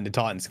a Titan to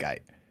Titan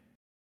skate.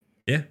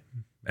 Yeah,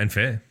 and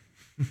fair.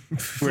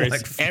 Whereas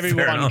like,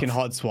 everyone can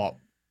hot swap.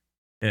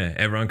 Yeah,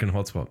 everyone can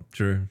hot swap.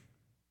 True.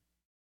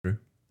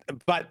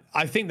 But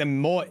I think the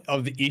more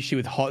of the issue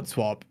with hot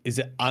swap is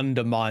it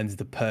undermines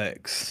the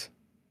perks.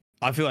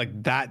 I feel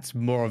like that's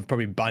more of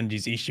probably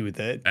Bungie's issue with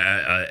it.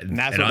 And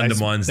that's it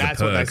undermines the perks.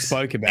 That's what they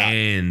spoke about.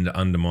 And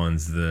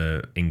undermines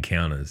the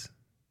encounters.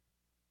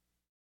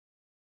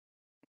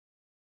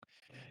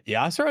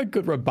 Yeah, I saw a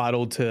good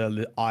rebuttal to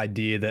the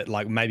idea that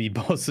like maybe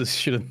bosses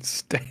shouldn't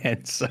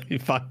stand so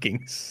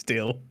fucking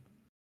still.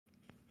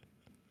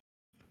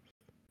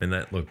 And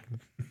that, look,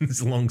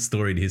 it's a long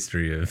storied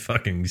history of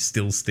fucking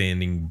still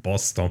standing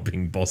boss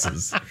stomping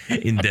bosses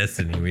in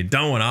Destiny. We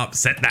don't want to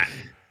upset that.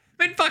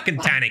 When fucking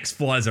Taniks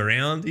flies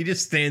around, he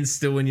just stands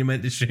still when you're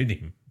meant to shoot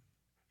him.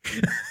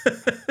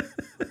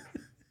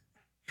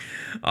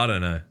 I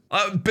don't know.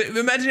 But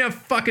imagine how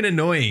fucking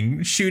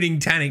annoying shooting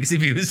Taniks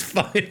if he was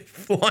flying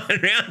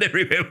around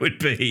everywhere would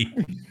be.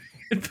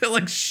 It'd feel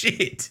like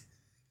shit.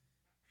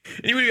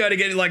 And you would be able to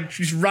get like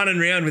just running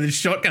around with a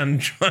shotgun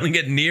trying to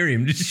get near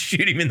him, just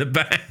shoot him in the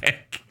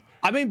back.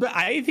 I mean, but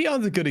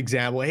Atheon's a good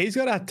example. He's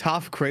got a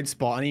tough crit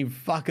spot and he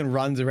fucking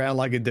runs around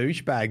like a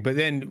douchebag. But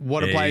then what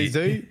do players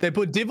do? They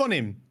put div on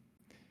him.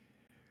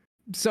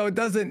 So it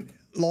doesn't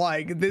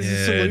like there's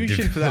a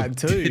solution for that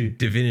too.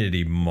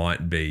 Divinity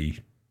might be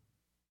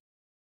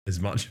as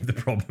much of the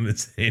problem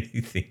as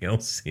anything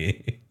else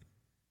here.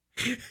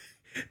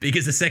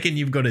 Because the second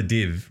you've got a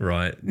div,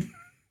 right?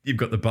 You've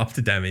got the buff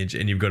to damage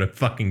and you've got a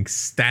fucking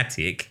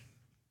static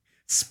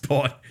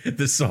spot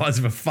the size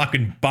of a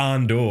fucking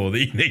barn door that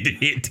you need to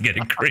hit to get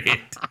a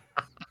crit.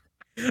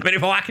 I mean,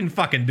 if I can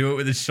fucking do it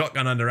with a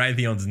shotgun under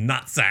Atheon's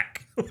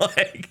nutsack,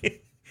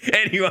 like,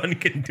 anyone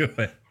can do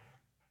it.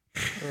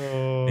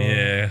 Oh.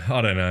 Yeah,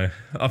 I don't know.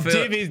 I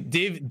feel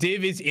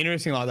div is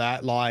interesting like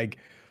that. Like,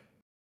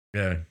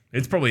 yeah,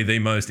 it's probably the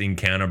most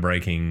encounter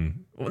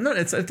breaking. Well, no,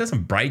 it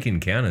doesn't break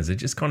encounters. It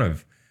just kind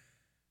of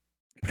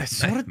makes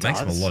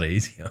them a lot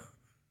easier.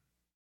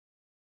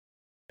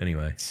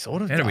 Anyway,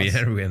 sort of. How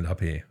do we end up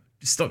here?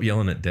 Just stop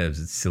yelling at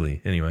devs. It's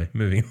silly. Anyway,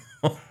 moving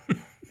on.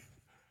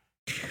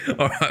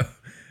 All right,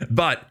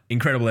 but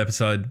incredible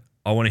episode.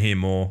 I want to hear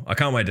more. I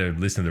can't wait to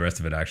listen to the rest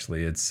of it.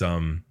 Actually, it's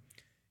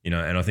you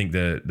know, and I think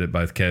that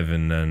both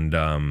Kevin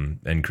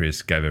and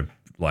Chris gave a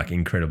like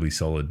incredibly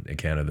solid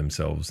account of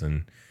themselves,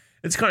 and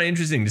it's kind of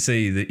interesting to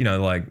see that, you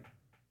know, like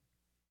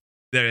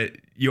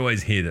you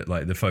always hear that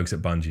like the folks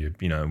at Bungie,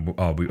 you know,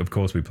 of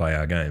course we play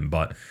our game,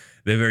 but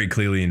they're very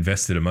clearly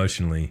invested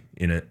emotionally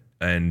in it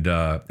and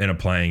are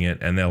playing it,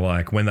 and they're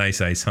like, when they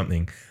say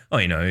something, oh,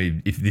 you know,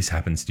 if this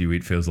happens to you,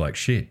 it feels like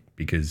shit,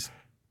 because,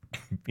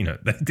 you know,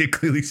 they're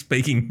clearly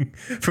speaking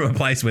from a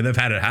place where they've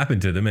had it happen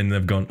to them and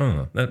they've gone,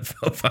 oh, that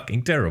felt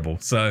fucking terrible.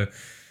 So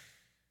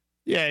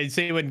yeah, you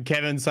see when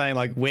Kevin's saying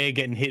like we're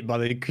getting hit by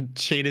the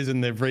cheaters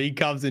and the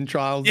recovs in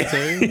trials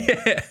too.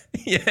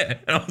 Yeah.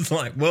 And I was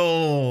like,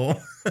 whoa.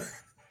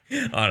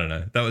 I don't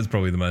know. That was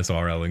probably the most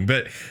eye-rolling.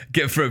 But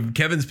from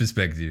Kevin's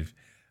perspective,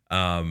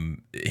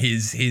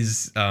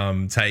 his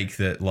take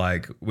that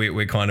like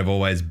we're kind of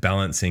always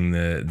balancing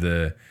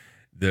the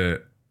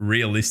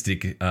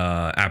realistic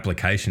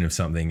application of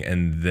something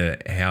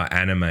and how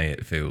anime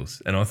it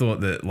feels. And I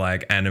thought that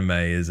like anime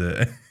as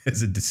a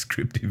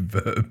descriptive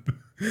verb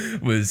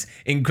was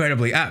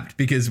incredibly apt,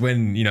 because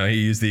when, you know, he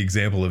used the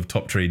example of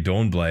Top Tree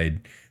Dawnblade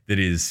that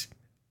is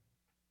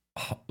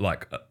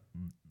like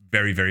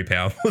very, very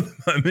powerful at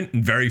the moment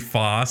and very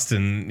fast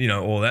and, you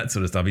know, all that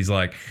sort of stuff. He's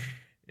like,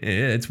 yeah,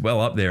 it's well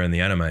up there in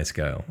the anime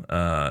scale.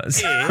 Yeah,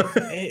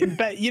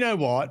 but you know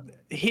what?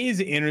 Here's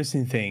the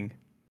interesting thing.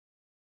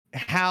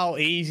 how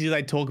easy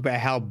they talk about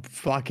how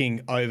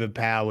fucking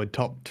overpowered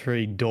Top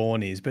Tree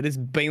Dawn is, but it's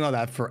been like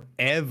that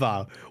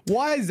forever.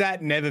 Why has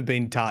that never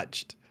been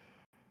touched?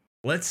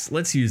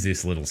 Let's use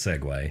this little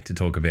segue to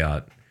talk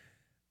about.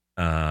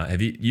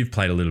 You've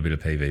played a little bit of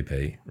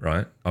PvP,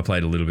 right? I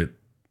played a little bit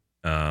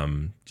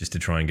just to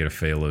try and get a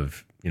feel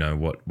of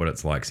what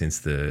it's like since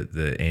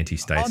the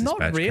anti-stasis not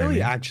patch really, came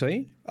in.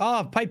 actually.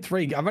 I've played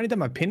 3. I've only done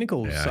my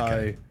pinnacles, Yeah, so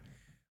okay.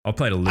 I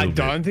played a little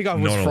bit. I don't think I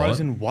was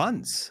frozen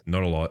once.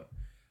 Not a lot.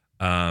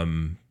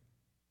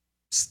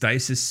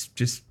 Stasis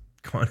just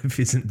kind of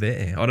isn't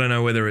there. I don't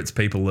know whether it's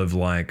people have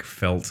like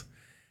felt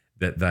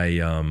that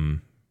they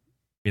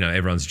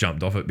everyone's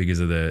jumped off it because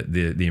of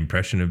the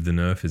impression of the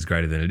nerf is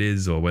greater than it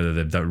is, or whether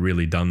they've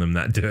really done them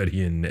that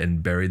dirty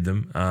and buried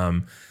them.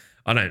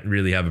 I don't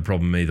really have a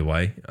problem either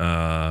way.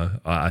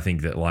 I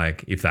think that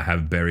like if they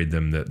have buried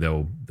them, that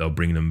they'll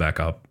bring them back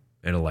up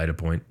at a later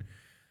point.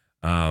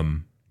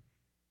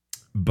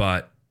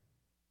 But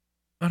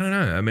I don't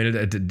know. I mean,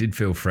 it did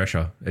feel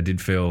fresher. It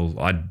did feel.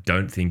 I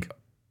don't think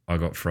I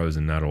got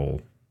frozen at all.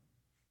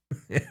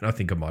 And I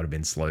think I might have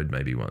been slowed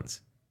maybe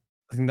once.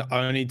 I think the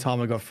only time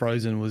I got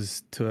frozen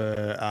was to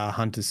a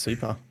Hunter's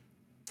Super.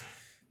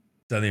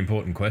 So the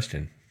important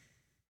question: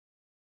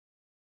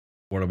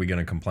 what are we going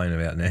to complain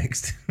about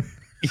next?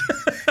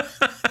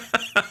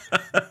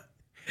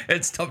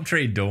 It's Top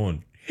Tree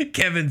Dawn.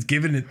 Kevin's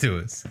giving it to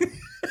us.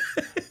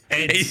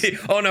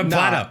 On a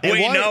platter.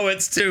 We know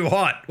it's too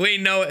hot. We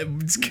know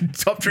it's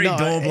Top Tree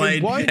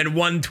Dawnblade and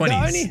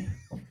 120s.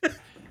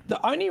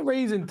 The only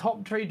reason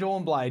Top Tree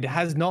Dawnblade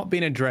has not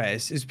been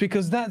addressed is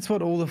because that's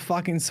what all the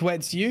fucking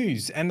sweats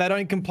use, and they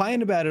don't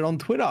complain about it on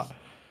Twitter.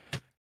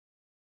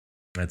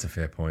 That's a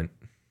fair point.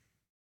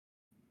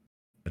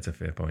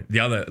 The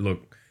other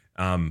look,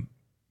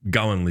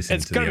 go and listen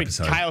to the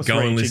episode. Chaos go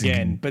and listen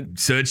again, but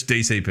search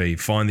DCP,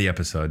 find the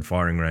episode,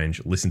 Firing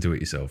Range, listen to it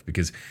yourself,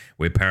 because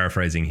we're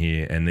paraphrasing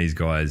here, and these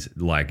guys,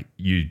 like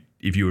you,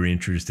 if you were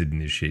interested in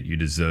this shit, you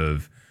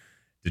deserve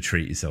to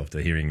treat yourself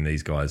to hearing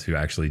these guys who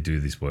actually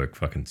do this work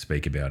fucking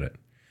speak about it.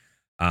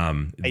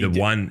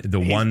 The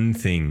one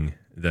thing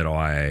that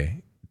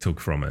I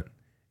took from it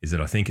is that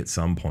I think at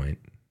some point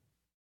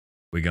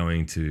we're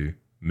going to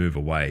move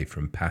away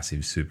from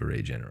passive super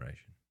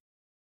regeneration,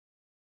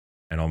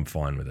 and I'm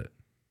fine with it.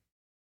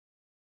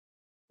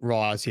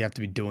 Right, so you have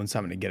to be doing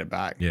something to get it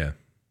back. Yeah.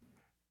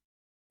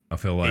 I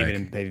feel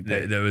like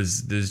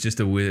there's just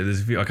a weird.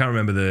 I can't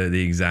remember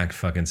the exact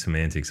fucking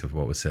semantics of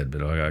what was said,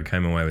 but I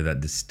came away with that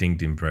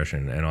distinct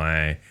impression, and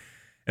I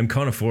am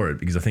kind of for it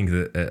because I think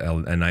that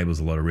it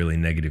enables a lot of really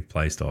negative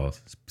play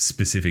styles,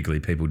 specifically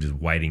people just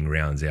waiting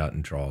rounds out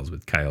in trials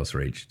with Chaos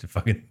Reach to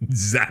fucking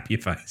zap your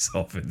face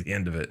off at the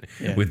end of it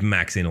with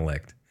max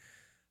intellect.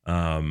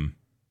 I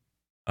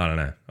don't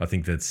know. I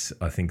think that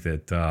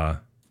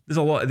there's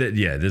a lot.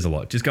 There's a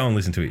lot. Just go and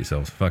listen to it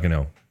yourselves. Fucking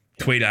hell.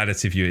 Tweet at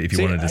us if you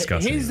want to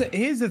discuss it.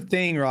 Here's the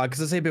thing, right?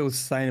 Because I see people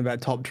saying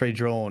about Top Tree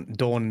Dawn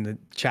in the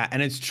chat,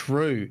 and it's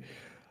true.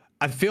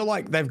 I feel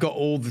like they've got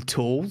all the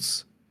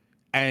tools,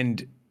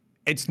 and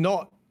it's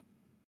not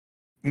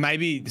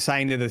maybe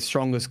saying they're the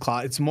strongest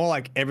class. It's more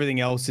like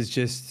everything else is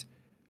just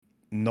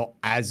not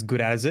as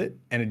good as it,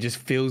 and it just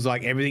feels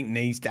like everything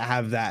needs to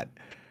have that.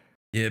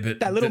 Yeah, but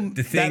that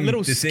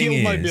little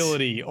skill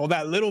mobility, or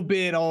that little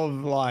bit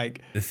of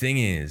like. The thing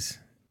is,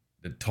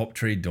 the Top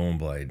Tree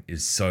Dawnblade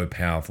is so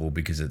powerful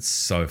because it's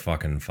so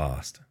fucking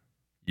fast.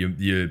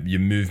 Your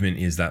movement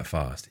is that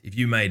fast. If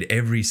you made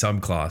every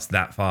subclass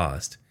that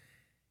fast,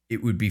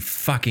 it would be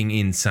fucking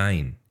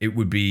insane.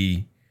 It'd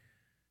be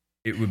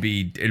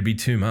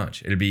too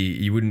much.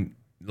 You wouldn't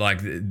like.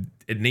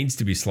 It needs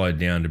to be slowed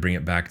down to bring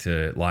it back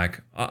to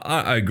like.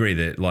 I agree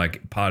that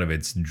like part of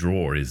its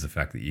draw is the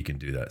fact that you can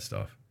do that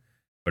stuff,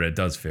 but it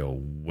does feel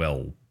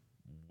well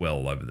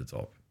over the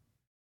top.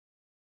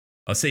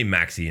 I see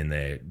Maxi in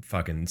there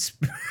fucking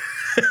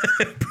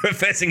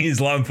professing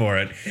his love for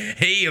it.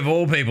 He, of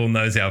all people,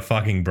 knows how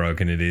fucking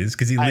broken it is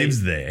because he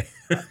lives there.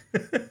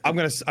 I'm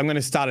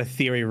gonna start a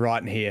theory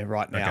right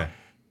now.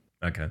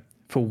 Okay.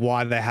 For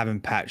why they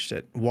haven't patched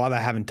it, why they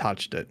haven't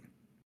touched it.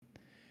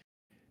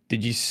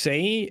 Did you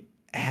see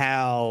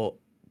how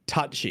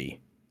touchy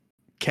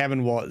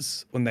Kevin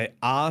was when they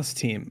asked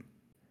him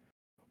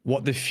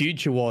what the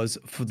future was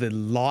for the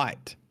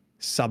light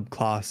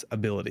subclass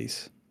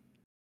abilities?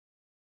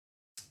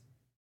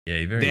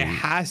 Yeah, there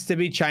has to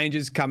be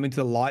changes coming to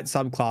the light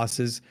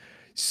subclasses,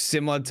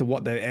 similar to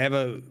what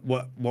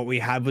we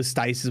have with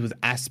stasis with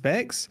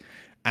aspects.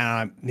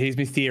 Here's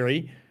my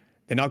theory: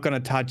 they're not going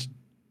to touch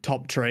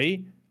Top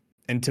Tree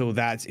until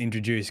that's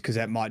introduced because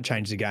that might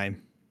change the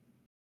game.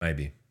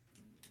 Maybe.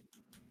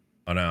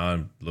 I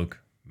know.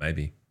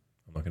 Maybe.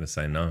 I'm not going to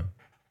say no,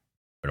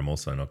 but I'm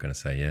also not going to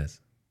say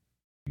yes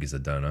because I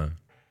don't know.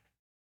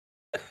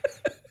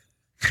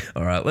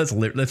 All right, let's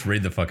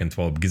read the fucking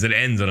 12 because it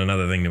ends on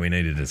another thing that we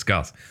need to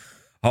discuss.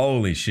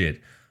 Holy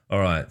shit. All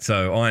right,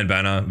 so Iron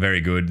Banner, very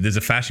good. There's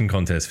a fashion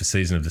contest for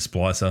Season of the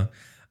Splicer.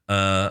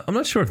 I'm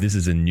not sure if this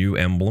is a new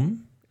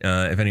emblem.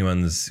 If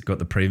anyone's got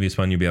the previous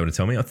one, you'll be able to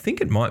tell me. I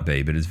think it might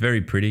be, but it's very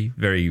pretty,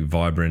 very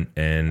vibrant,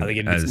 and I think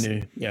it is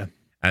new. Yeah.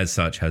 As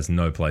such, has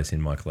no place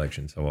in my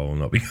collection, so I will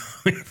not be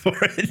going for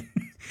it.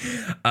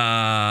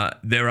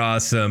 There are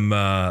some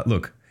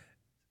look.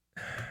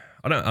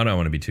 I don't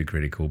want to be too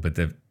critical, but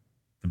the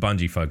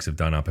Bungie folks have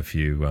done up a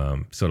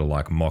few sort of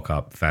like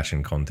mock-up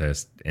fashion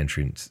contest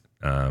entrants.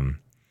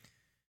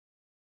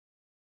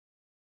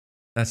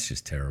 That's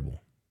just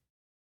terrible.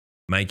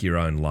 Make your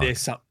own luck.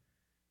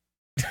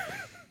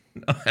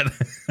 Are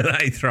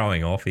they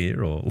throwing off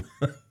here or?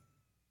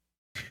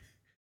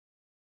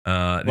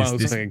 Well, it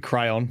looks like a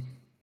crayon.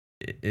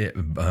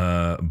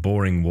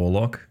 Boring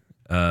warlock.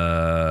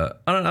 I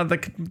don't know.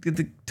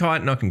 The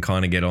Titan I can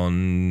kind of get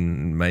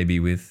on maybe.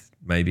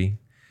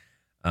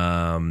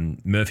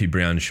 Murphy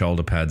Brown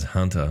shoulder pads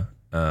Hunter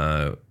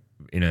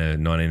in a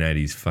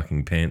 1980s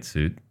fucking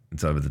pantsuit.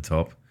 It's over the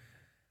top.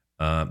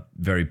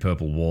 Very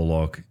purple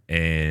warlock.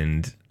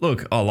 And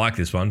look, I like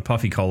this one.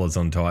 Puffy collars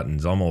on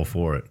Titans. I'm all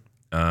for it.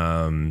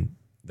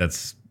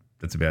 That's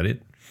about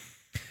it.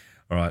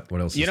 All right,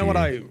 what else? You know what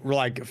I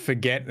like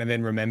forget and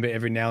then remember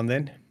every now and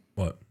then?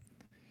 What?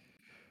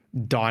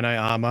 Dino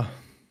armor.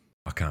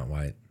 I can't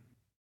wait.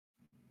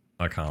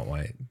 I'm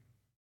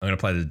going to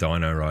play the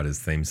Dino Riders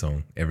theme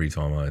song every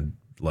time I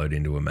load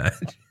into a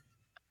match.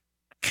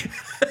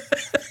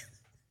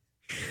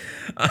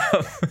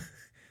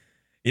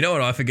 You know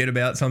what I forget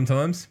about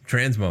sometimes?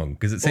 Transmog,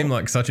 because it seemed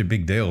like such a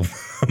big deal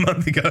a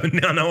month ago.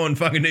 Now no one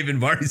fucking even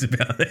worries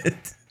about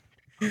it.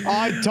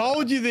 I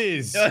told you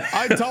this.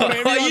 I told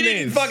everyone You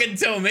didn't fucking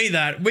tell me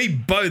that. We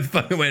both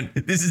fucking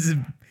went, this is,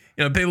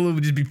 people will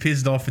just be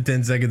pissed off for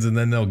 10 seconds and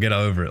then they'll get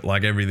over it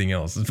like everything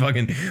else. It's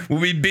fucking,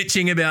 we'll be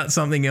bitching about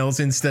something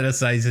else instead of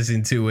Stasis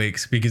in 2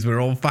 weeks because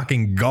we're all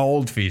fucking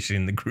goldfish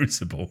in the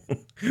Crucible.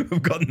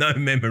 We've got no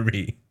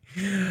memory.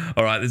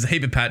 All right, there's a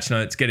heap of patch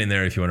notes. Get in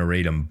there if you want to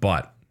read them.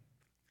 But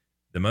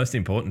the most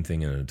important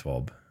thing in a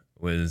TWAB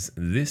was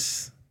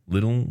this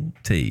little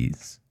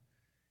tease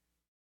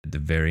at the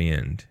very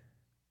end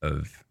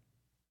of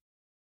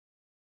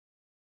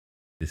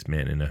this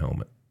man in a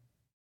helmet.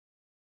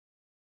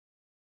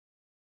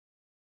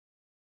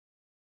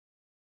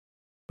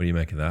 What do you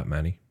make of that,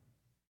 Matty?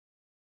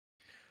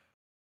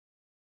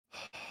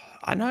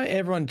 I know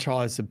everyone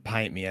tries to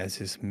paint me as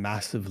this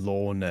massive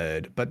lore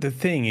nerd, but the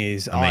thing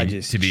is,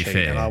 to be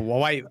fair,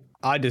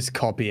 I just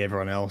copy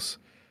everyone else.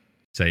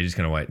 So you're just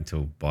going to wait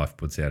until Bife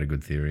puts out a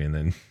good theory and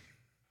then...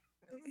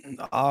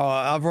 Oh,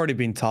 I've already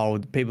been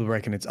told. People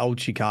reckon it's old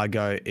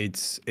Chicago.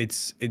 It's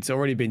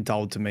already been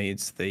told to me.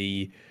 It's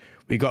we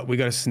got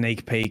a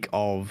sneak peek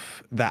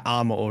of that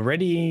armor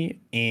already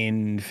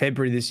in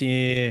February this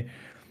year.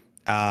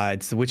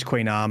 It's the Witch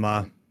Queen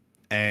armor,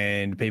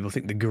 and people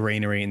think the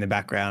greenery in the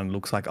background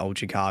looks like old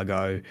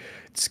Chicago.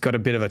 It's got a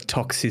bit of a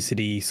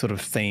toxicity sort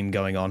of theme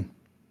going on.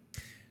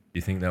 Do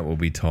you think that will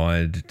be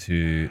tied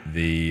to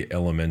the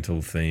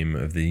elemental theme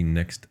of the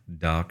next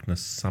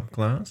darkness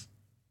subclass?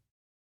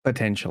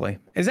 Potentially.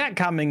 Is that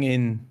coming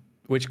in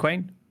Witch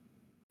Queen?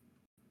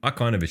 I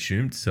kind of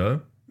assumed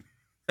so.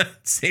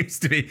 Seems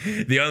to be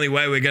the only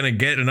way we're going to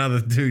get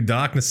another 2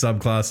 darkness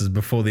subclasses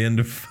before the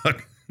end of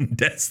fucking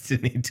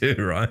Destiny 2,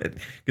 right?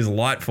 Because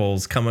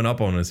Lightfall's coming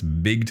up on us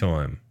big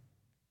time.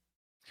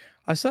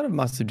 I sort of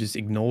must have just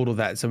ignored all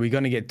that. So we're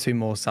going to get 2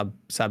 more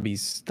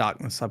subbies,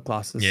 darkness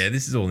subclasses. Yeah,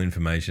 this is all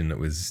information that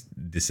was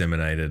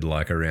disseminated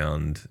like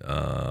around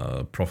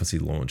Prophecy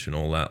launch and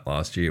all that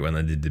last year when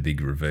they did the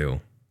big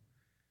reveal.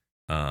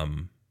 I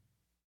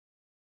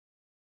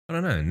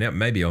don't know. Now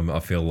maybe I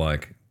feel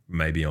like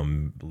maybe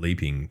I'm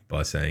leaping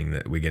by saying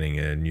that we're getting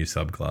a new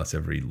subclass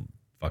every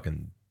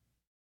fucking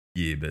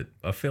year, but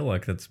I feel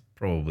like that's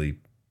probably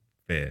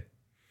fair.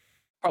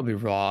 Probably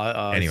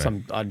right.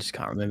 Anyway. I just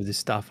can't remember this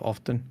stuff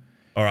often.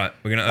 All right,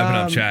 we're going to open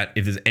up chat.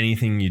 If there's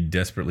anything you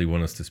desperately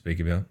want us to speak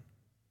about,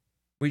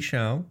 we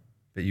shall,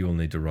 but you will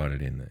need to write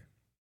it in there.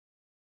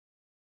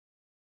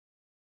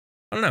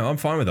 I don't know. I'm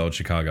fine with old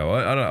Chicago.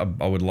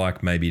 I would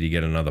like maybe to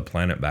get another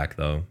planet back,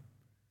 though.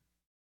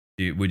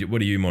 What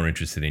are you more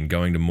interested in?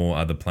 Going to more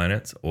other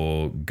planets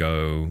or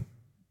go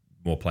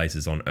more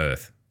places on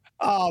Earth?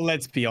 Oh,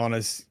 let's be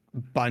honest.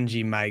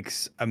 Bungie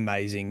makes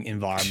amazing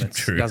environments.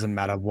 True. It doesn't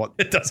matter what.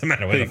 It doesn't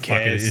matter where the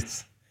fuck it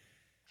is.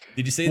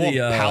 Did you see what the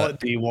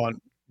palette do you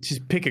want?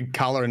 Just pick a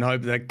color and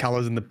hope that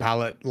color's in the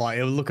palette. Like,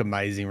 it'll look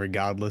amazing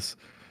regardless.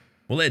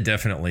 Well, they're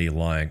definitely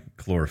like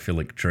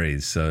chlorophyllic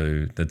trees,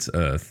 so that's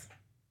Earth.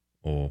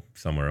 Or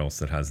somewhere else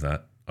that has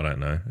that. I don't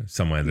know.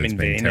 Somewhere that's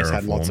been Venus terraformed.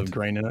 had lots of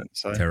green in it.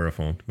 So.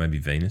 Terraformed. Maybe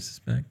Venus is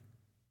back.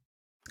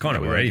 It's kind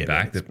of already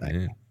back.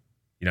 You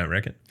don't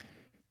reckon?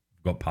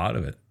 Got part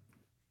of it.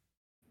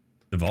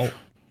 The Vault.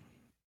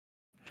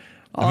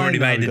 They've already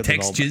made the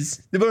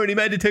textures. They've already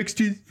made the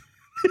textures.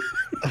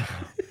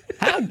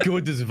 How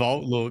good does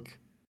Vault look?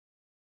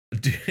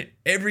 Dude,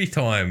 every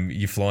time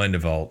you fly into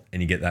Vault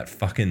and you get that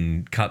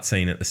fucking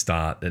cutscene at the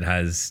start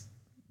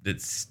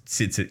that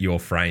sits at your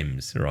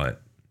frames, right?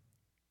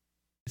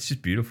 It's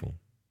just beautiful.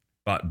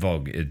 But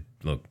Vogue,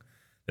 look,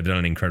 they've done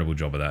an incredible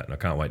job of that, and I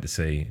can't wait to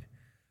see.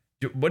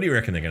 What do you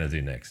reckon they're going to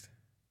do next?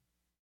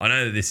 I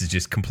know that this is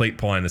just complete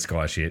pie in the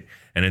sky shit,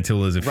 and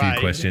until there's a few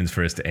questions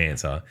for us to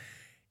answer,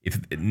 if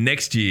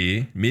next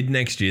year, mid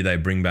next year, they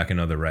bring back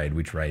another raid,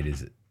 which raid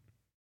is it?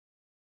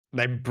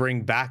 They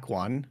bring back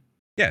one.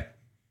 Yeah,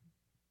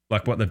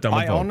 like what they've done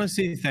with I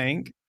honestly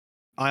think.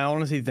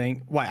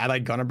 Wait, are they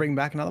gonna bring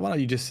back another one? Or are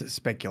you just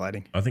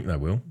speculating? I think they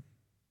will.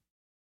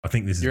 I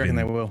think this has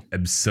been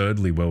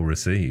absurdly well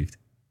received.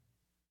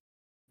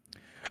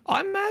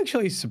 I'm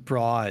actually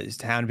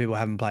surprised how many people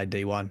haven't played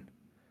D1.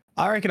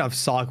 I reckon I've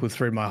cycled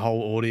through my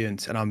whole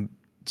audience and I'm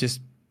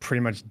just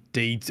pretty much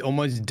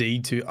almost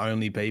D2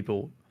 only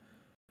people.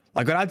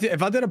 Like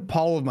if I did a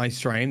poll of my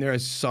stream, there are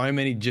so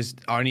many just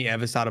only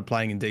ever started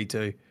playing in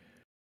D2.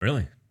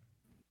 Really?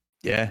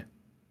 Yeah.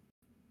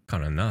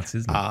 Kind of nuts,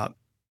 isn't it?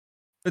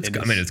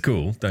 It's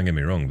cool. Don't get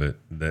me wrong, that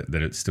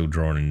it's still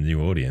drawing a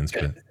new audience.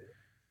 But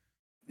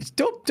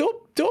do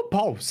a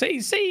poll.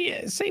 See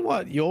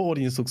what your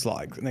audience looks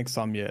like next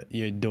time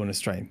you're doing a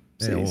stream.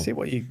 See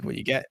what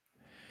you get.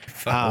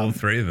 All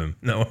three of them.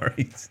 No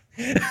worries.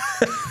 I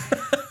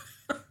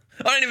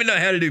don't even know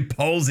how to do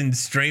polls in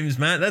streams,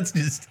 Matt. That's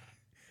just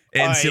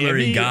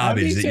ancillary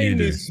garbage that you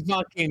do. Have you seen this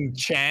fucking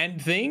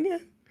chant thing?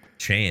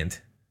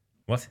 Chant?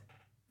 What?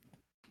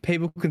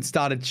 People can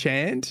start a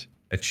chant.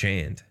 A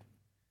chant?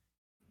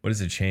 What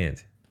is a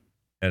chant?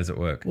 How does it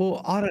work?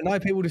 Well, I don't know.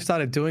 People just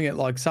started doing it.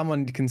 Like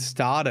someone can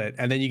start it,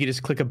 and then you can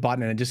just click a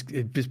button, and it just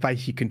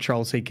basically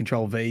Control C,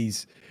 Control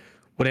V's,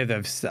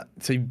 whatever. So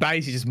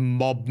basically just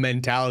mob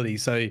mentality.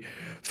 So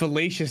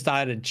Felicia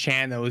started a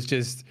chant that was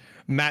just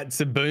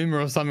Matt's a boomer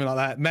or something like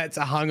that. Matt's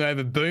a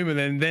hungover boomer.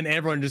 Then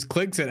everyone just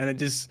clicks it, and it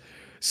just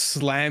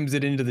slams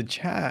it into the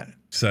chat.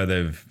 So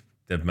they've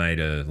made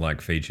a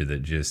feature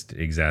that just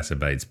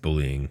exacerbates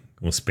bullying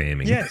or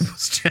spamming.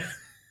 Yes.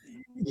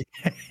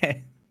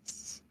 Yes.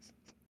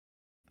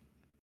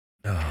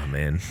 Oh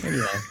man.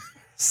 Anyway.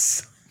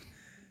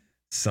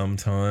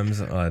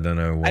 Sometimes I don't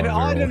know why.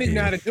 I don't even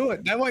know how to do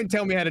it. They won't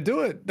tell me how to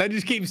do it. They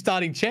just keep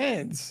starting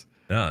chants.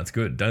 No, it's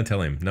good. Don't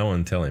tell him. No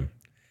one tell him.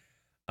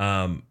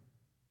 All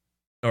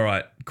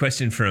right.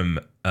 Question from.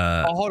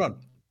 Hold on.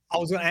 I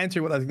was going to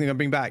answer what I was going to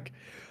bring back.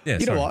 Yeah.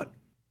 You know what?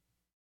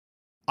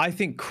 I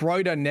think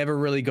Crota never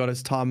really got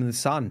its time in the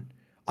sun.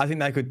 I think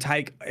they could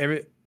take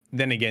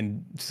Then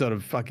again, sort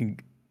of fucking.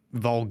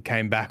 Volg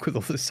came back with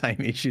all the same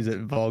issues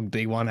that Volg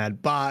D1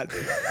 had, but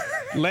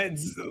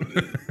let's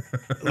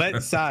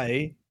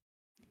say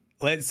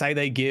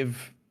they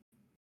give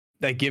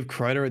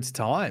Crota its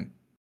time.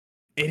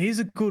 It is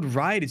a good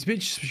raid. It's a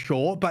bit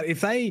short, but if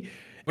they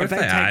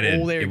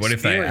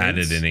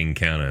added an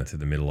encounter to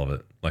the middle of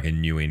it, like a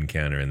new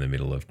encounter in the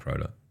middle of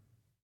Crota?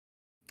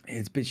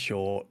 It's a bit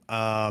short.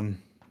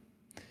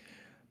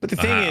 But the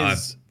thing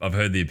is, I've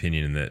heard the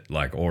opinion that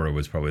Aura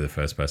was probably the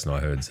first person I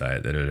heard say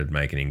it, that it would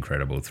make an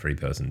incredible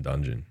 3-person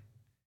dungeon.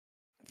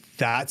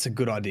 That's a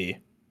good idea.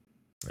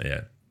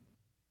 Yeah,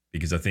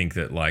 because I think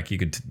that you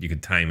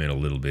could tame it a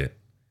little bit,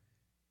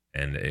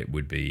 and it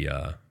would be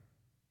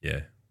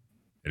it'd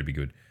be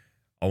good.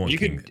 I want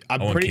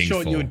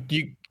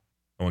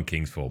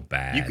Kingsfall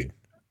bad.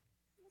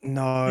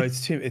 No,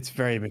 it's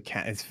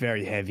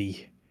very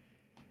heavy.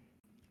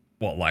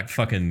 What,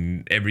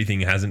 fucking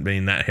everything hasn't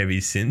been that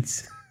heavy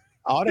since?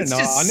 I don't know.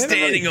 Just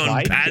standing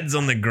on pads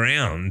on the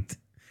ground.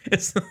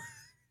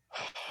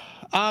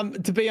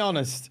 To be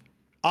honest,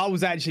 I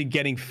was actually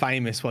getting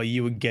famous while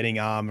you were getting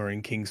armor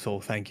in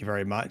Kingsfall. Thank you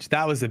very much.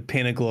 That was the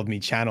pinnacle of my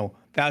channel.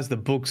 That was the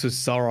Books of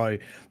Sorrow.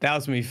 That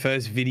was my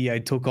first video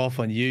took off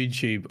on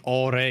YouTube.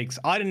 Oryx.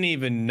 I didn't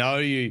even know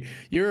you.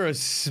 You're a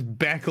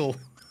speckle.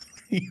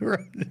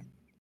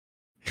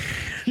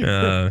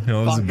 I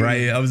was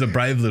a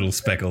brave little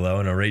speckle though,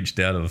 and I reached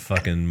out of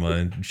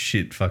my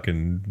shit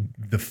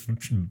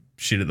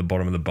at the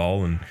bottom of the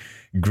bowl and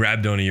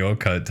grabbed onto your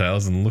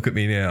coattails, and look at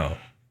me now,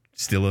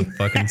 still a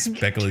fucking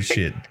speckle of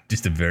shit,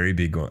 just a very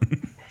big one.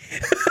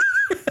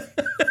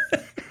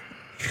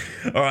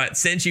 All right,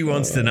 Senshi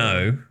wants to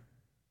know,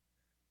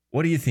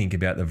 what do you think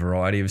about the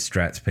variety of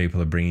strats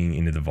people are bringing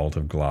into the Vault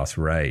of Glass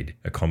raid?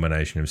 A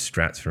combination of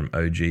strats from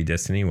OG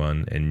Destiny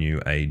 1 and New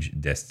Age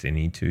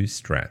Destiny 2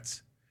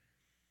 strats.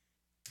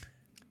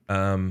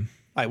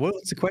 Wait,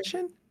 what's the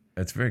question?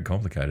 It's very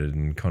complicated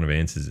and kind of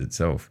answers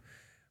itself.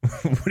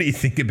 What do you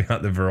think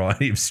about the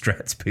variety of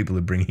strats people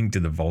are bringing to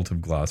the Vault of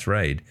Glass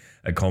raid?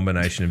 A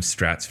combination of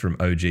strats from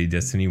OG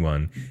Destiny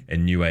 1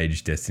 and New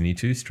Age Destiny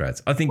 2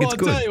 strats. I think it's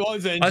good. Tell you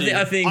what, Zenji,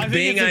 I think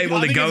being able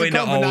to go into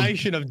a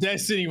combination of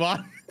Destiny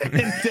 1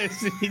 and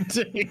Destiny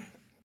 2.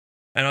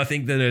 And I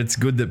think that it's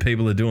good that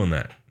people are doing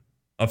that.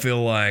 I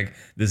feel like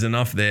there's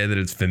enough there that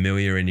it's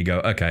familiar, and you go,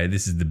 okay,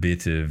 this is the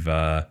bit of,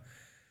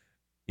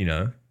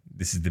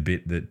 this is the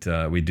bit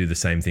that we do the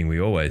same thing we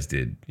always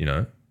did,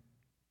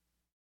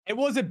 It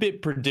was a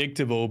bit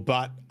predictable,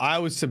 but I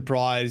was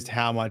surprised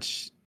how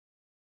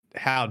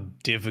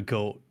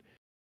difficult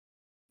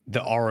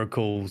the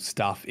Oracle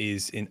stuff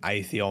is in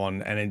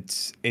Atheon, and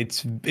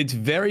it's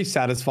very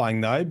satisfying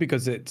though,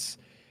 because it's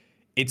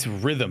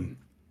rhythm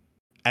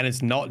and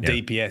it's not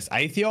DPS.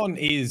 Atheon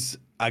is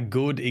a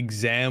good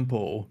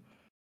example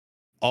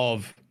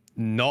of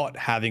not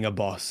having a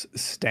boss,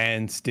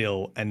 stand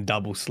still, and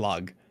double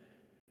slug.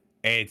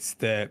 It's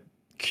the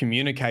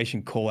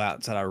communication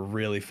call-outs that I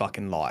really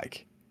fucking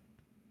like.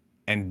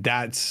 And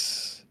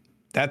that's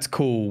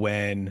cool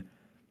when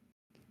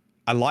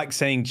I like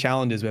seeing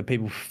challenges where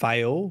people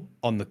fail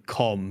on the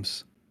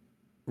comms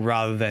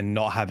rather than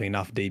not having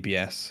enough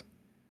DPS.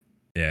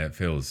 Yeah, it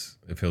feels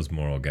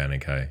more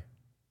organic, hey?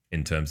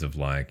 In terms of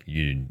like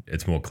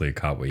it's more clear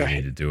cut what you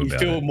need to do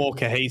about it. You feel more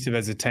cohesive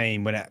as a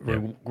team when it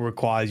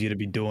requires you to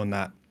be doing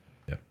that.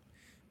 Yeah.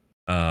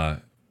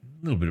 A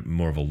little bit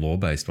more of a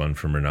lore-based one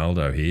from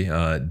Ronaldo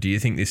here. Do you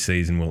think this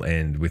season will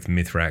end with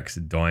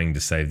Mithrax dying to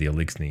save the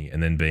Elixni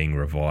and then being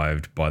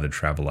revived by the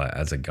Traveler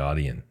as a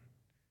Guardian?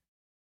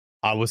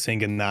 I was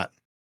thinking that.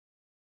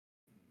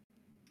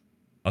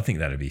 I think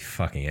that'd be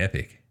fucking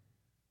epic.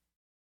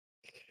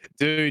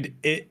 Dude,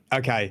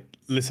 okay,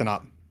 listen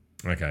up.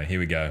 Okay, here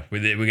we go.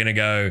 We're going to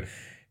go,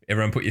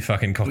 everyone put your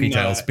fucking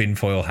cocky-tail spin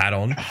foil hat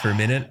on for a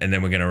minute, and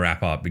then we're going to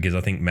wrap up because I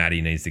think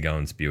Maddie needs to go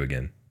and spew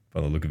again by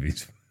the look of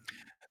his...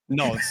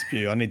 Not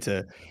spew. I need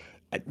to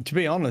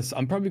be honest,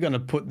 I'm probably going to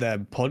put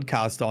the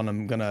podcast on.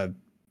 I'm going to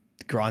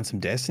grind some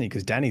Destiny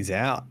because Danny's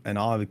out and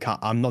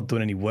I'm not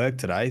doing any work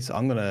today, so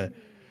I'm going to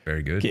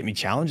very good get me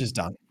challenges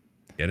done.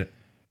 Get it?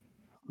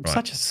 I'm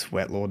such a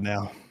sweat lord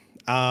now.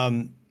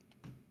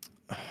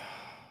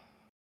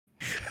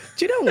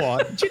 Do you know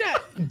what?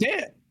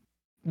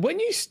 When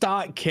you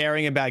start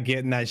caring about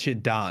getting that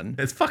shit done,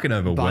 it's fucking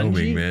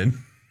overwhelming, man.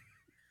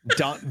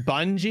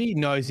 Bungie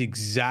knows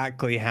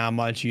exactly how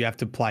much you have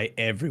to play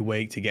every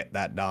week to get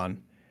that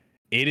done.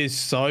 It is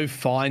so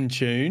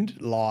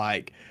fine-tuned.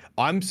 Like,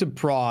 I'm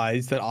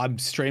surprised that I'm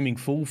streaming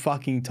full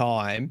fucking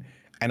time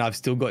and I've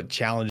still got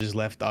challenges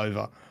left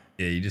over.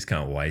 Yeah, you just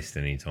can't waste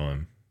any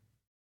time.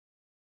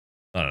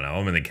 I don't know.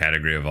 I'm in the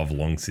category of I've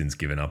long since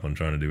given up on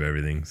trying to do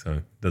everything, so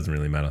it doesn't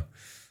really matter.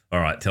 All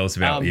right, tell us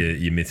about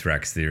your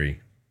Mithrax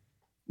theory.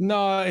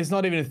 No, it's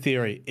not even a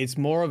theory. It's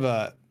more of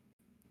a,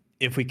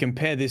 if we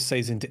compare this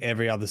season to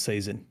every other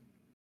season,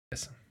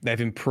 yes,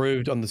 they've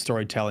improved on the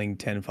storytelling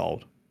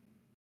tenfold.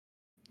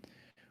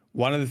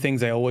 One of the things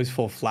they always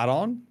fall flat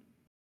on,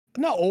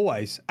 not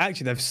always,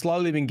 actually, they've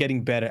slowly been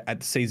getting better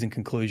at the season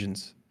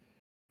conclusions.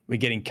 We're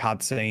getting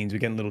cutscenes, we're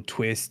getting little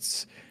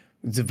twists.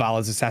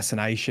 Zavala's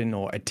assassination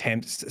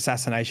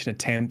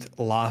attempt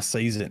last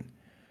season.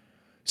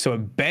 So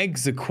it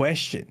begs the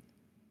question,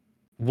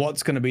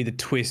 what's going to be the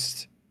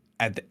twist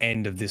at the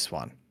end of this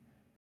one?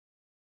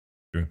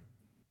 True.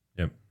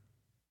 Yep.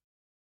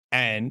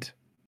 And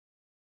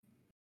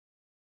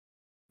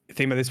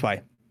think about it this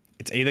way.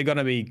 It's either going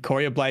to be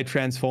Courier Blade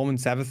transform and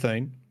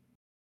Savathun.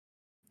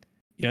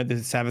 You know,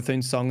 there's a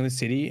Savathun song in the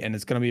city, and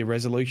it's going to be a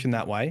resolution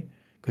that way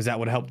because that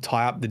would help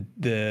tie up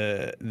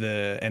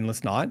the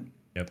Endless Night.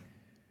 Yep.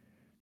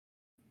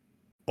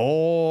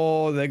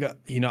 Or they got,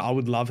 I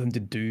would love them to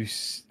do.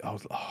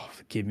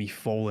 Forgive me,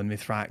 Fallen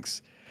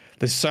Mithrax.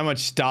 There's so much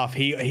stuff.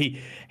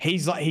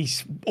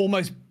 He's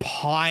almost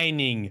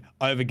pining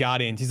over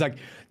Guardians. He's like,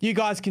 you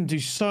guys can do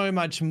so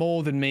much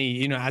more than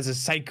me, as a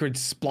sacred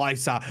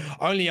splicer.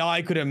 Only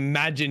I could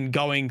imagine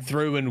going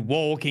through and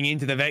walking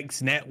into the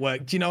Vex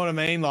network. Do you know what I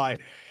mean?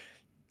 Like,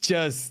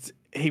 just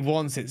he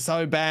wants it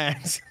so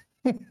bad.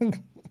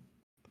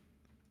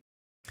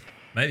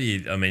 Maybe, you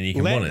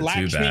can want it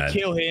too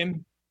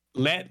bad.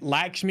 Let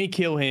Lakshmi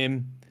kill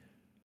him.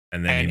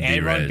 And then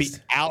everyone be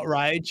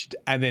outraged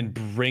and then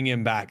bring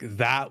him back.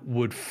 That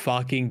would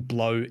fucking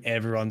blow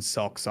everyone's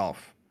socks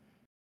off.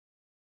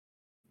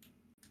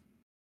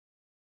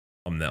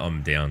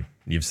 I'm down.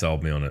 You've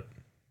sold me on it.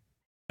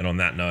 And on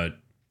that note,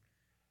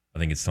 I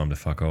think it's time to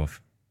fuck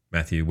off.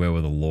 Matthew, where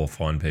will the lore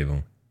find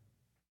people?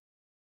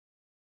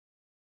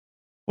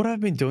 What have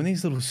I been doing?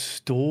 These little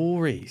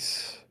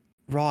stories.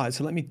 Right,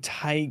 so let me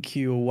take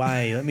you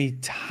away. Let me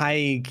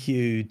take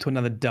you to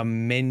another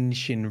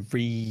dimension,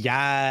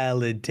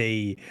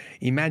 reality.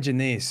 Imagine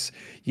this.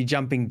 You're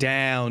jumping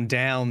down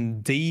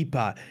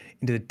deeper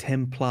into the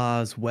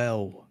Templar's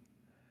well.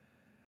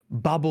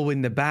 Bubble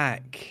in the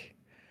back.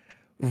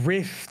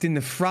 Rift in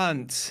the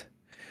front.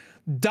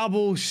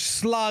 Double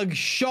slug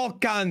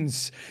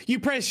shotguns. You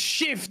press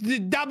shift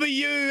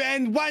W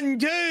and 1,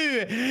 2.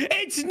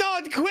 It's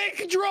not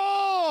quick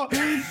draw.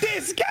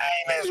 This game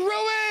is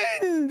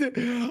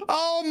ruined.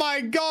 Oh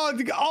my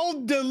God. I'll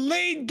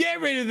delete,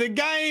 get rid of the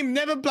game.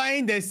 Never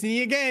playing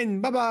Destiny again.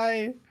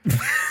 Bye-bye.